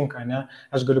Ispanijos rinką, ne,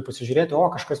 aš galiu pasižiūrėti,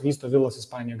 kažkas vysto vilas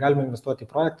Ispanijoje, galime investuoti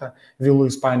į projektą vilų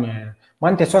Ispanijoje.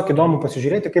 Man tiesiog įdomu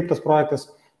pasižiūrėti, kaip tas projektas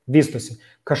vystosi.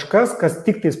 Kažkas, kas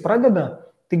tik tais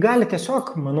pradeda, tai gali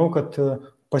tiesiog, manau, kad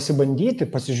pasibandyti,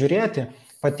 pasižiūrėti,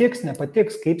 patiks,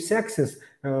 nepatiks, kaip seksis,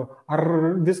 ar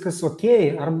viskas ok,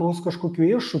 ar bus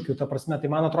kažkokių iššūkių, ta prasme,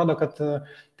 tai man atrodo, kad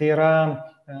tai yra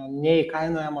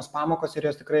neįkainojamos pamokos ir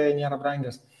jos tikrai nėra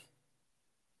brangios.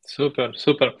 Super.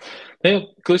 Tai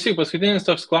klausyk, paskutinis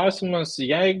toks klausimas,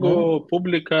 jeigu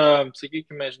publika,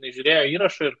 sakykime, žiūrėjo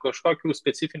įrašą ir kažkokių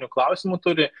specifinių klausimų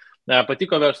turi,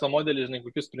 patiko verslo modelis,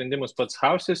 kokius sprendimus pats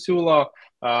Houseys siūlo,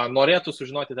 norėtų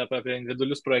sužinoti apie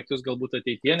individualius projektus galbūt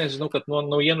ateityje, nes žinau, kad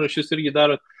naujienraščius irgi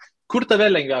darot. Kur tave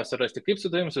lengviausia rasti, kaip su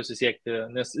tavim susisiekti?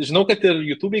 Nes žinau, kad ir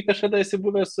YouTube'ai kažkada esi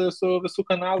buvęs su visų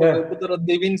kanalų, galbūt dar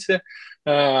atgaivinsi.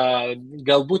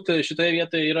 Galbūt šitoje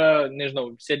vietoje yra, nežinau,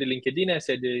 sėdi LinkedIn'e,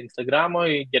 sėdi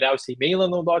Instagram'oje, geriausiai e-mailą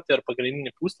naudoti ar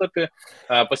pagrindinį puslapį.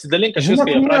 Pasidalink, aš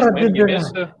viską aprašymą irgi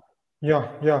mėsiu. Jo.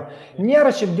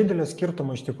 Nėra šiaip didelio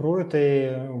skirtumo iš tikrųjų, tai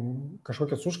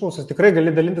kažkokios užklausos. Tikrai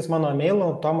gali dalintis mano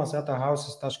e-mailu,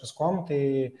 tomas@houseys.com, tai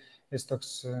jis toks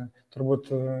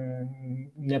turbūt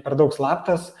ne per daug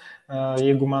slaptas.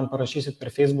 Jeigu man parašysit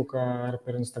per Facebooką ar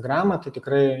per Instagramą, tai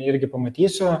tikrai irgi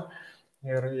pamatysiu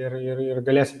ir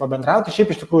galėsim pabendrauti.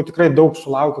 Šiaip iš tikrųjų tikrai daug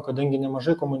sulaukiu, kadangi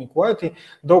nemažai komunikuoju, tai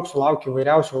daug sulaukiu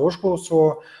įvairiausių užklausų.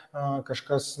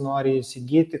 Kažkas nori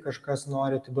įsigyti, kažkas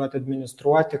nori atiduoti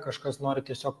administruoti, kažkas nori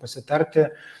tiesiog pasitarti.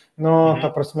 Ta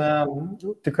prasme,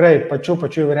 tikrai pačių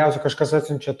įvairiausių, kažkas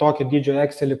atsiunčia tokį dydžio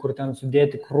Excelį, kur ten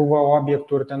sudėti krūvą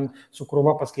objektų ir ten su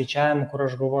krūva paskaičiavimų, kur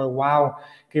aš galvoju, wow,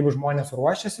 kaip žmonės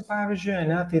ruošiasi, pavyzdžiui,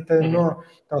 ne, tai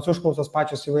tos užklausos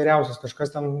pačios įvairiausios,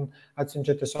 kažkas ten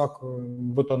atsiunčia tiesiog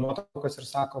buto nuotraukas ir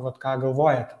sako, ką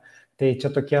galvojate. Tai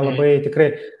čia tokie labai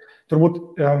tikrai,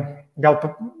 turbūt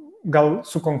gal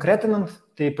sukonkretinant,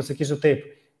 tai pasakysiu taip,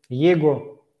 jeigu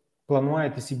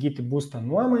planuojate įsigyti būstą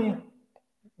nuomai,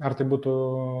 ar tai būtų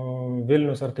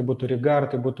Vilnius, ar tai būtų Ryga, ar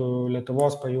tai būtų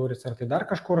Lietuvos pajūris, ar tai dar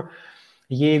kažkur,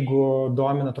 jeigu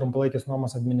domina trumpalaikės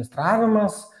nuomos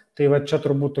administravimas, tai čia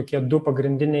turbūt tokie du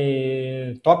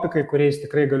pagrindiniai topikai, kuriais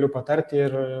tikrai galiu patarti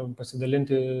ir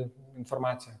pasidalinti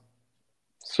informaciją.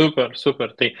 Super.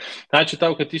 Tai ačiū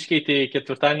tau, kad iškeitei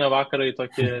ketvirtadienio vakarą į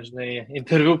tokį,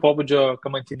 interviu pobūdžio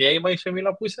kamantinėjimą iš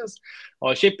Emilio pusės.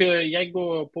 O šiaip,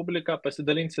 jeigu publika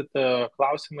pasidalinsit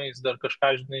klausimais, dar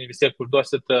kažką, vis tiek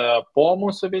užduosit po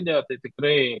mūsų video, tai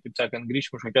tikrai, kaip sakant,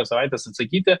 grįžkim už kokios savaitės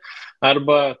atsakyti.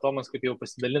 Arba Tomas, kaip jau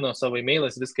pasidalino savo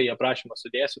e-mailas, viską į aprašymą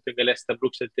sudėsiu, tai galėsite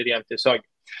brūkštelti ir jam tiesiog.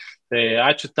 Tai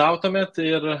ačiū tau tuomet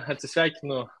ir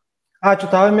atsisveikinu.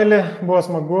 Ačiū tau, Emili, buvo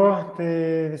smagu, tai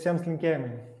visiems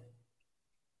linkėjimai.